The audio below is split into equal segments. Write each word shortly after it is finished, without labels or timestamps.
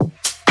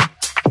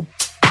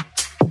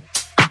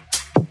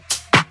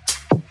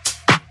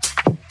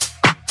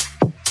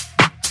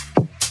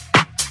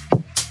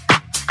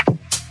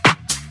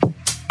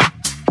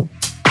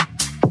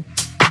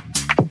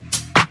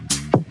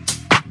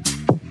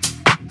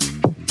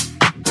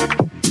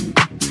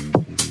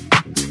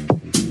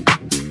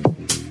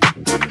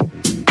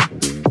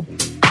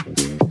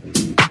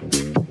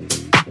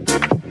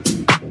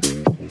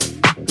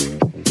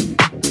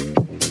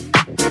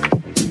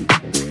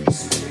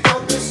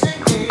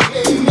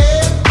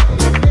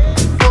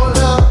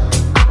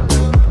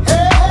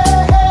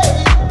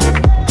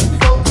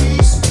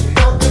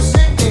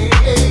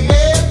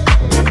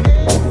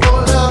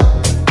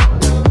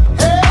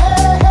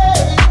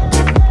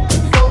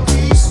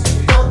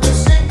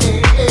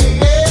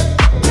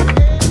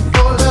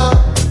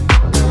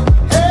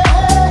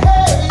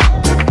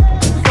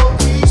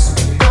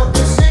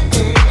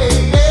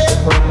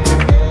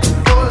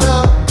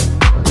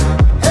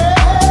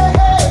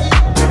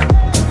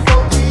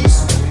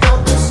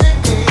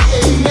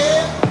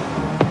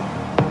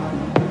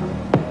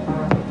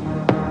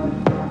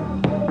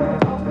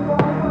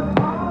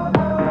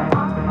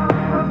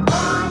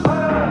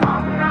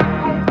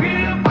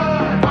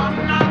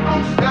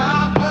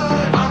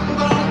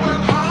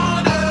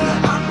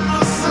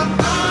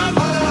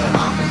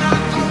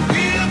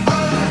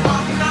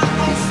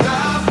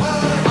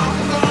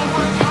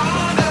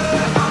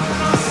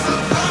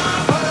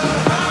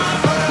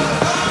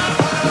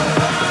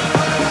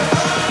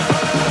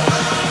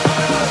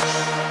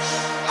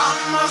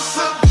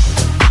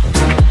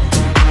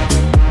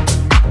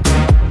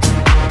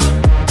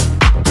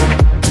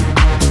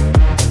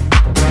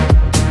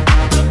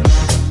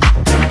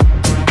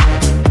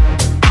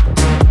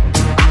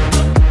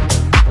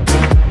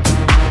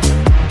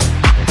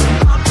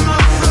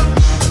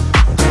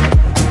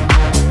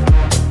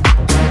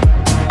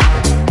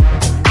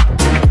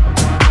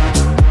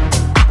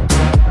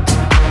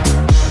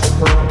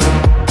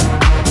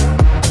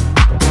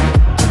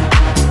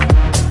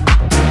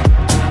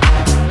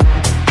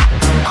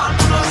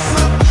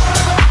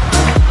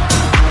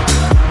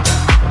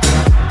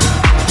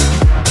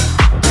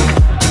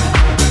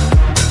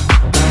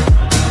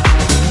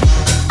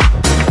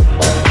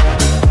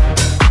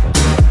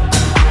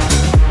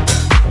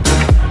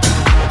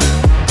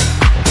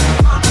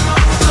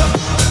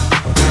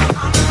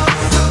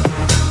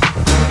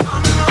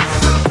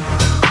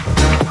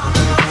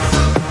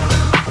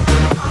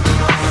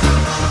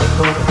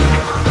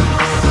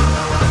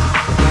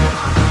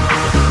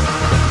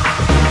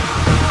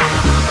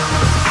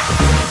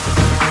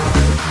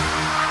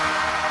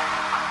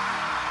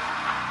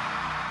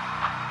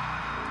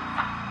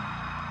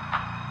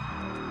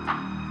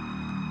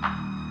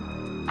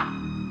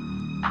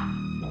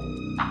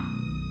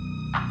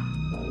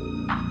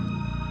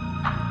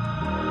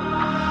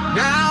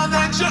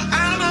that you're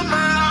out of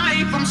my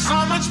life, I'm so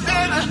much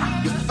better.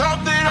 You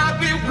thought that I'd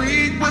be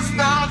weak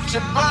without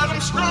you, but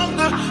I'm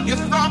stronger. You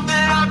thought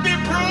that I'd be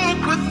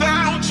broke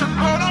without you,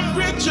 but I'm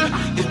richer.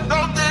 You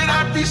thought that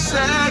I'd be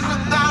sad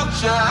without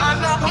you, I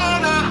know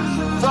harder.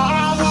 Thought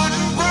I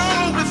wouldn't grow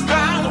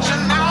without you,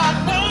 now I'm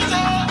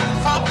older.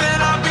 Thought that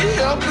I'd be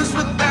helpless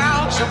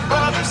without you,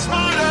 but I'm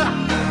smarter.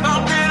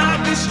 Thought that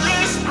I'd be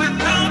stressed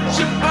without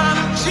you, but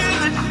I'm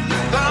chilling. You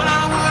thought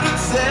I wouldn't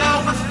tell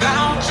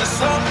without you,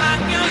 so now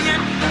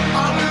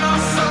I'm not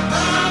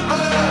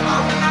survivor.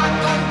 I'm not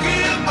gonna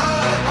give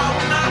up. I'm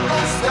not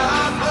gonna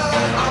stop her.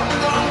 I'm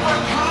gonna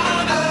work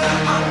harder.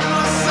 I'm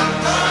not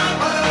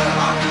survivor.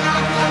 I'm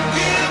not gonna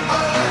give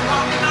up.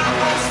 I'm not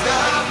gonna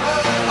stop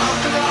her. I'm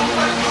gonna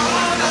work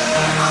harder.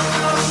 I'm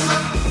not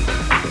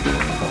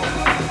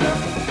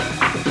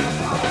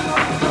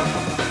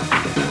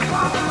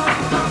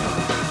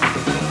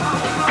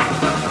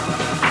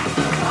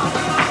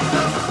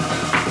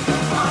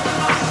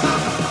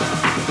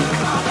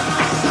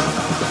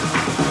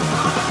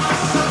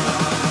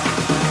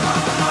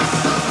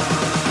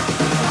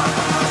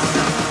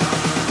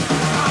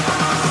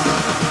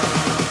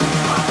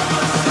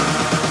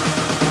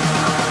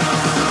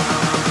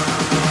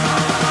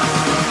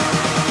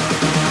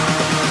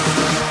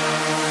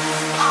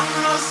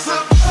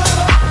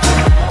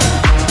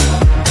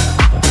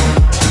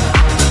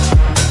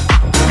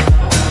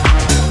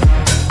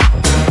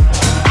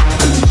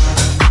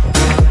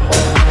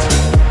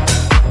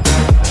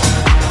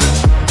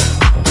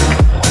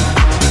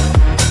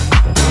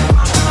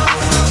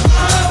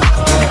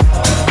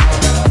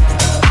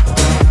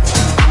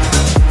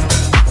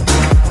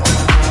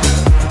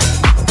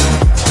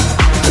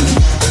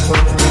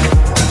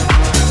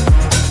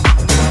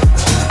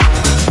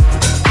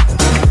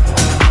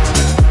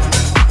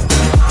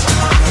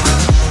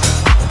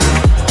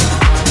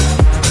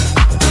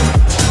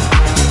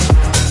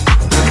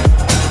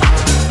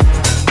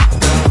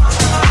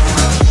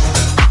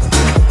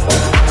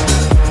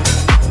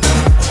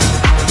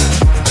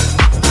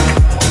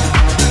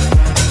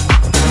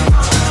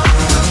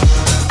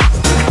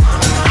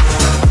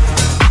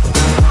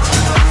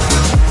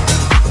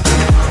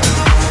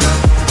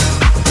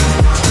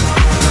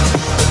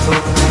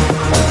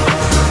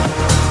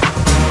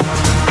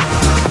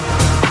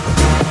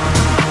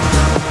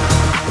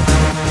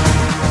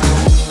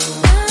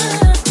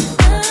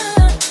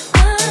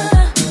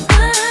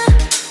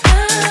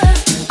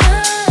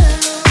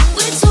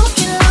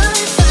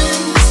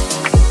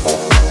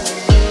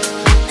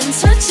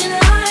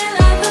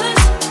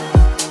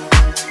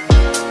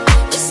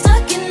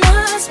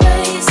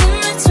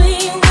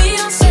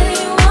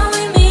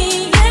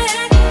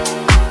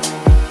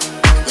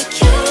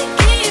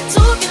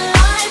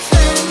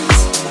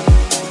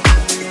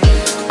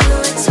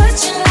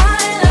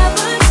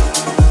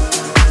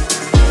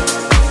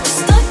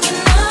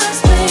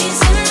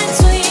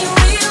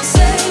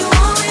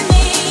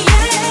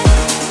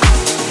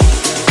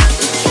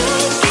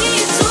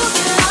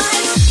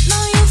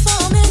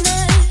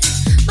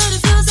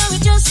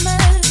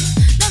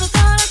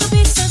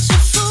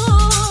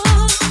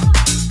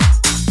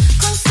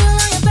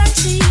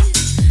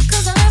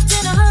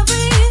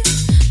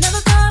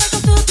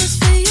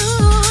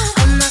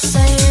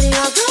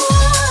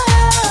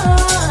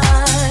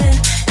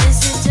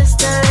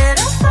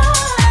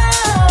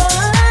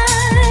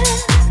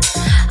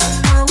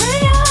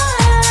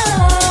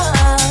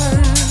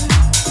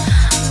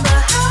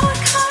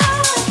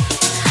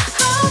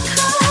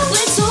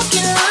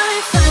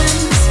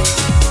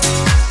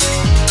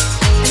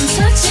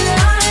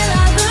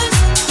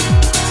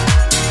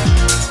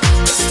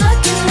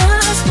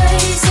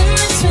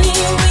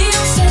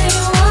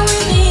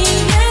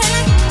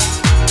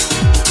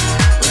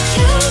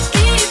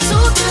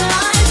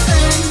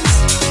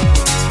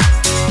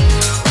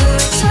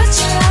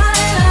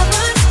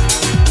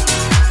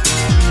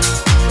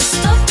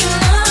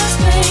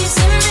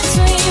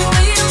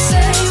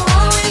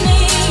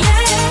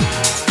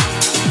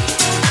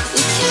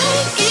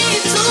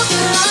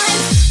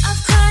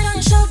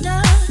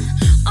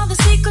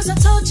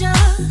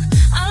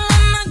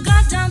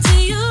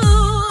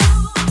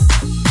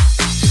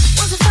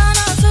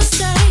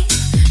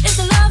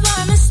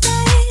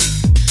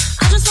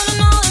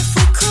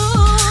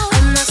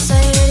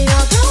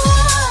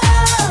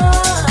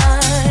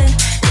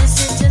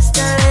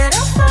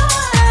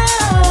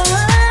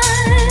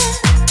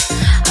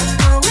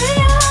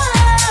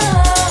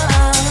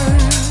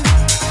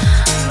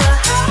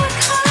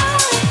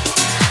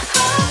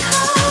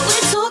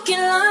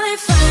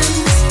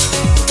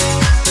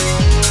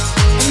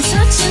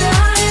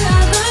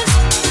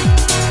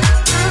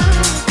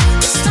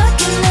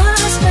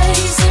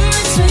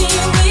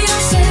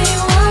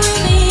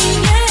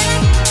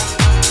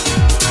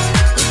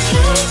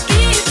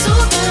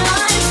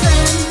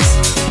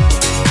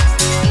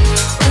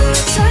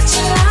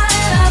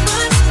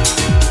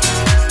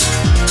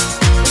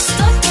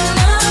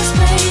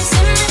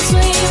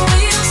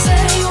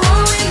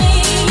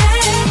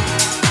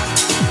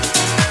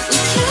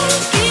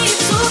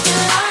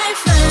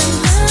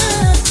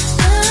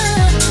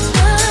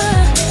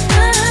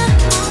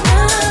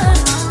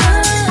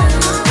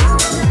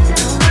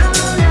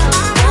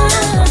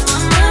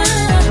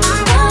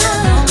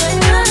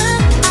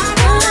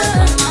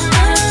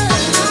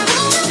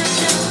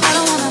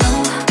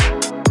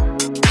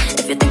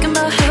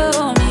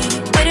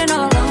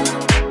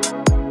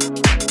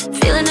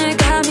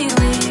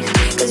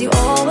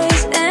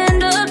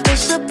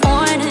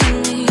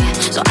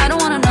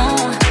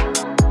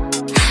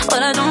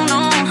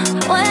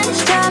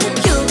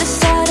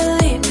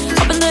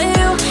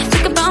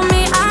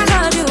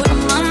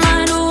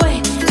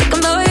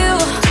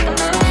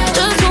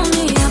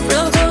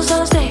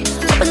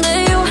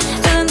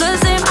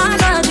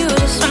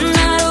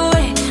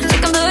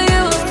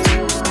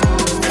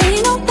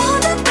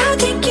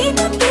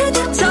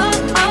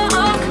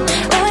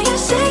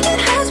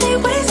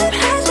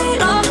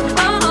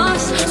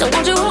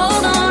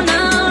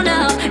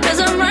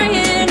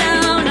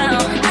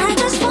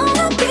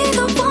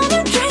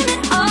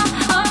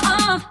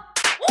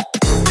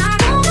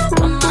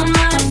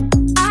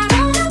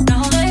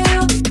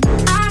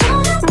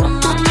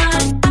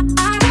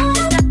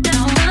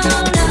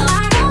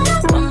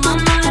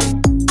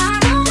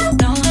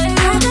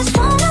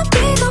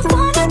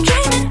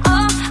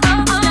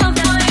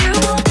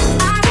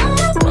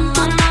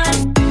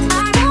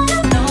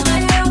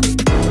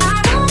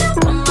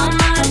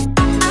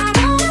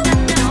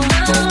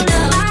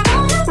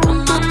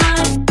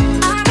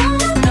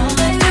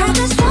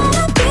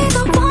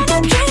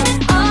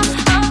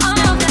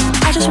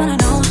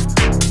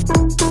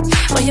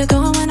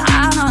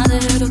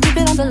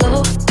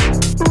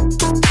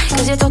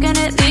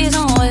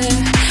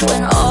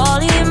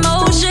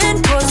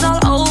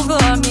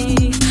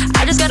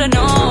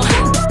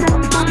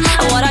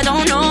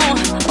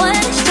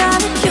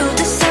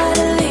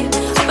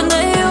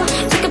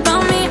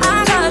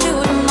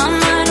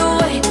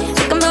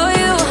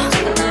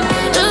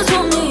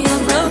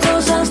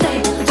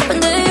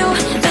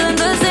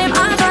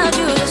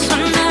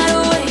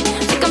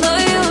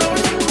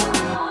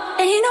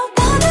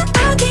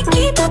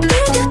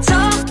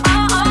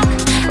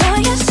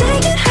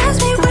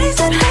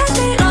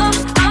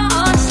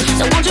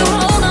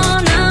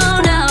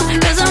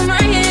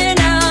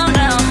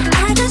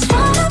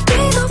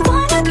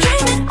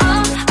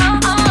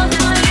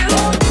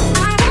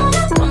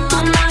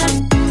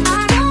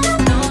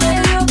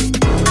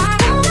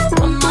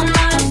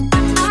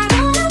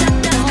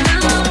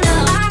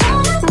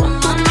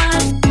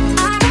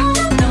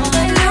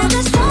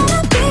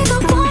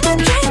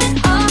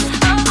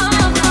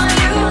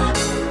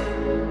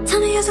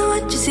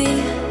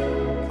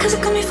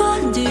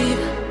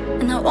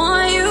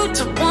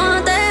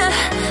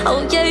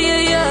Oh yeah,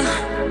 yeah,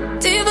 yeah.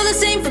 Do you feel the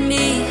same for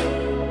me?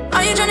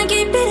 Are you trying to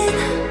keep it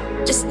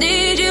in? Just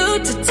need you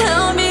to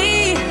tell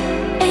me.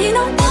 Ain't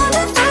no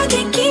wonder I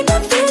can't keep a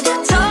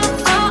feeling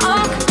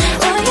talk.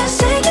 What you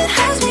say it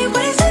has me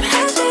wasted,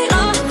 has me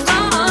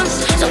lost.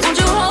 So won't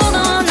you hold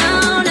on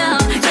now,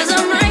 'cause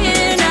I'm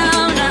ringing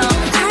now.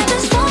 I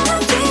just wanna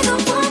be the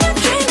one you're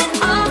dreaming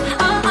of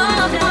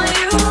for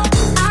you.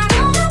 I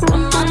wanna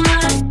put my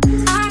mind,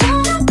 I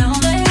wanna know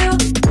that you.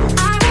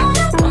 I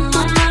wanna put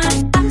my mind,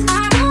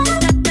 I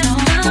wanna know.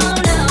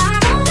 I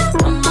wanna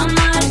put my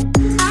mind,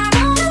 I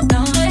wanna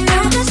know that you.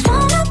 I just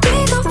wanna be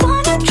the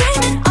one you're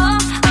dreaming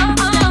of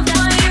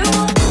for you.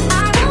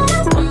 I wanna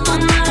put my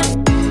mind,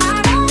 I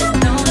wanna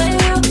know that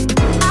you.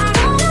 I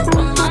wanna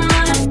put my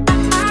mind,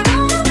 I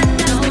wanna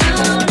know.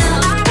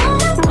 I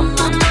wanna put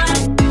my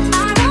mind,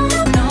 I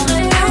wanna know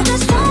that you. I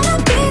just wanna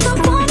be the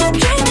one you're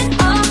dreaming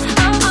of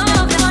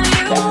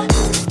for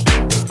you.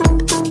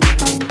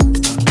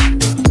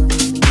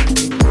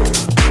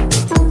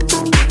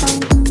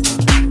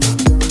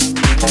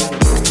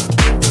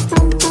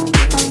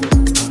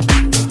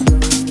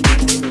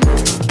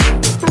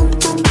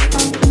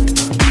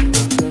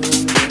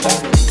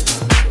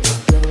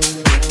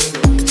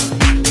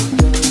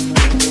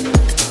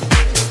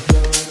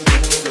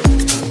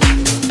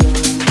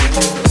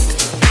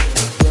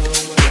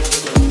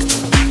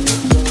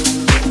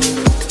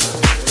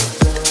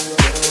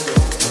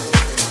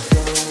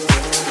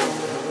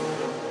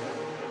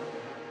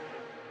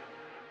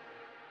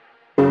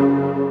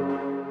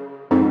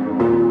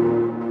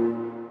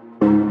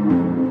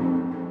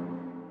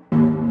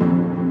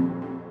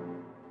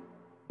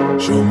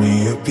 Show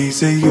me a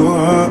piece of your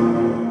heart.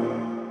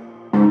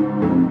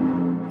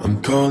 I'm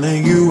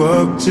calling you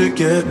up to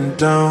getting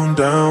down,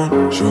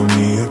 down. Show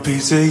me a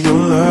piece of your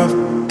love.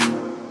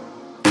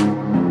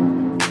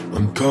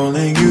 I'm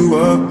calling you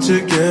up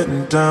to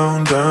getting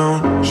down,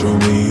 down. Show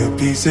me a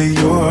piece of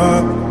your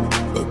heart,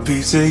 a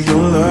piece of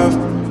your love.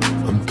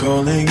 I'm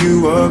calling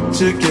you up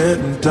to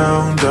getting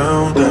down,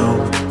 down, down.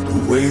 The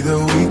way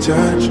that we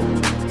touch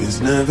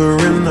is never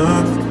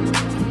enough.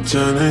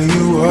 Turning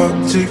you up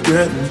to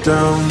getting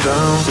down,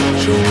 down.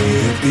 Show me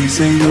a piece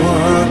of your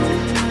heart,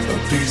 a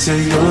piece of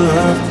your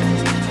love.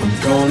 I'm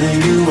calling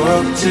you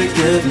up to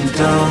getting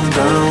down,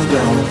 down,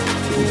 down.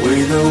 The way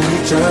that we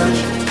touch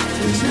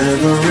is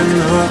never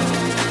enough.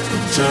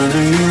 I'm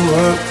turning you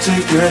up to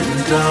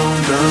getting down,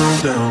 down,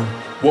 down.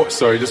 What?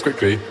 Sorry, just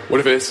quickly. What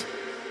if it's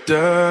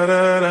da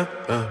da da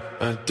da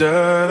da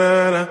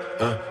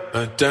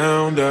da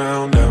down,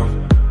 down, down.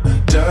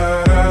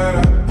 Da da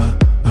da.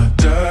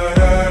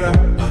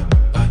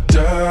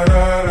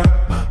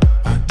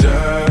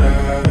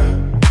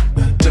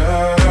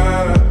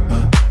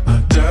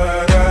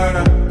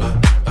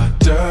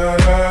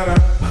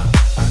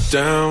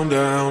 Down,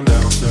 down, down,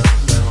 down,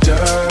 da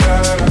da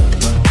da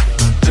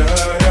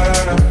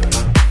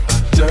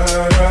da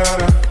da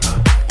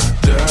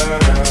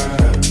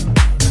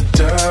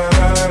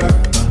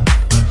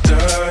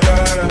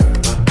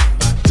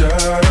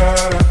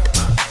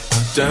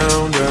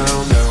down,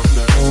 down, down,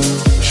 down.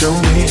 Show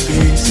me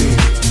easy,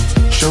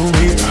 show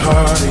me the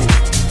heartache.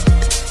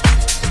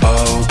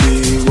 I'll be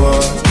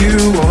what you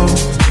want,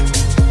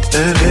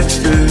 and it's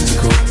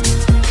physical.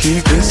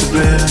 Keep it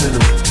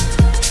subliminal.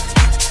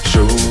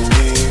 Show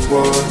me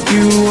what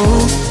you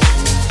want.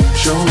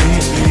 Show me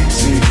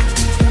easy.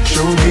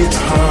 Show me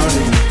the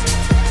heartache.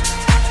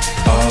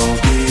 I'll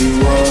be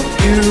what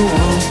you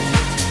want,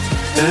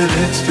 and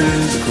it's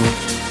physical.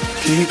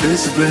 Keep it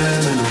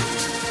subliminal.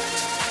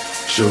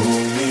 Show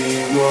me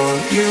what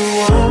you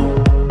want.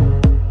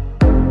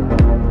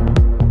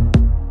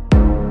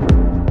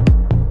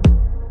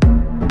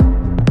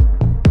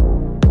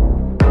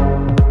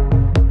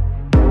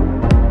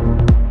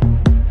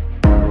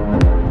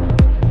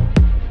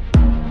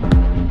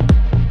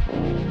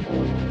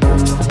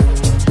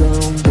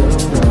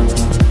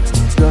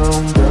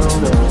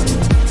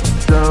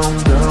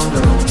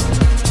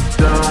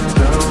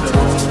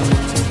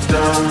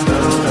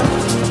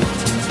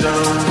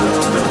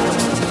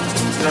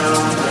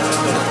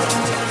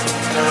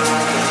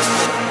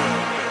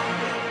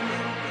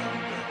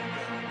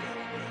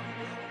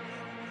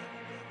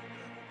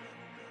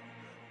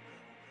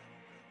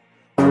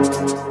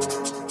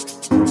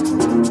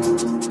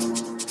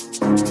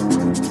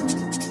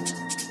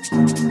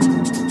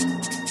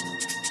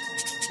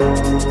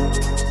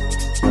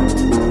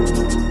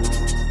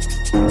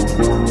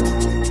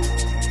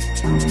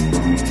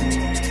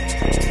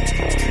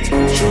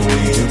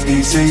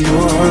 piece of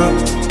your heart,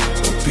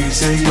 a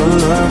piece of your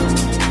love.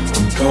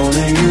 I'm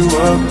calling you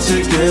up to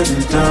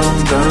getting down,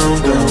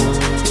 down, down.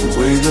 The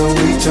way that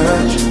we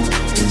touch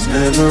is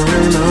never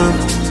enough.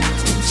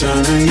 I'm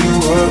turning you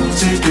up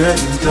to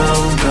getting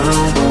down,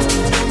 down, down,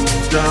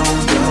 down,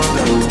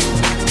 down,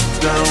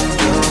 down,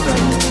 down, down,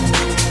 down,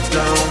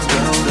 down,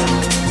 down,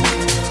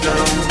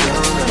 down,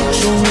 down, down.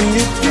 Show me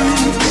your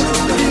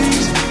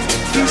piece,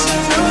 piece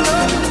of your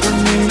love. I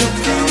need a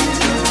piece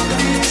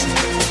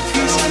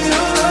of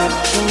your love.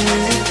 Show me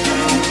your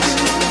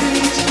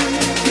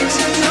piece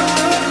of your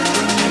love.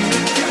 I need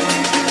a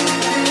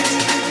piece.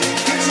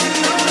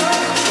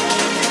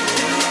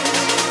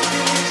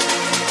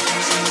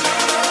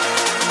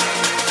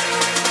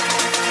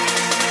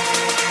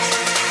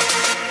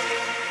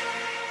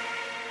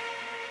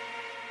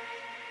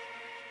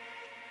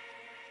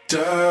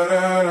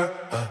 Down,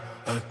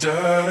 down,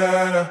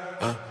 down.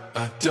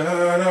 Da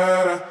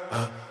da da.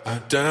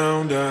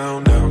 Down,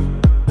 down,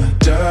 down,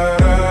 da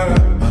da da da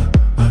da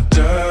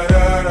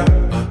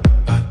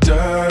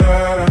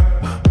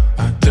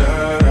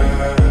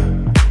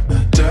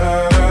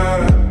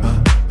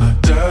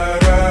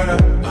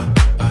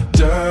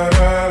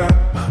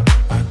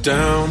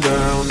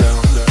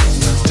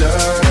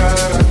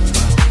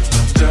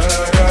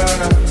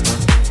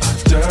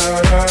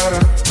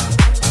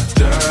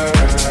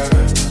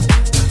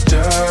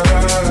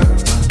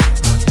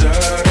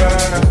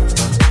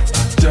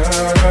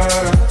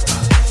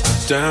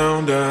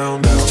down,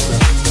 down, down.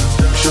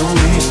 Show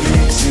me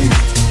easy,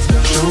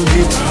 show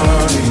me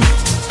party.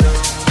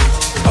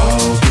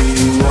 I'll be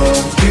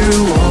what you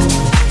want,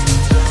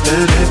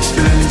 and it's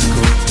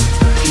physical.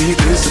 Keep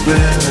it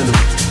subliminal.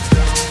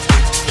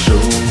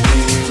 Show me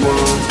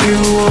what you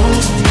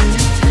want.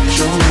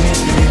 Show me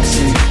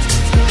easy,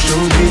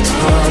 show me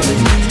party.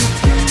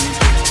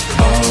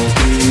 I'll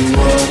be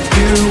what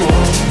you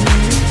want,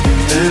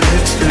 and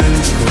it's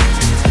physical.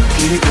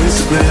 Keep it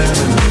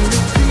subliminal.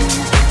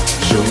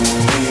 Show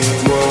me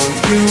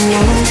what you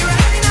want.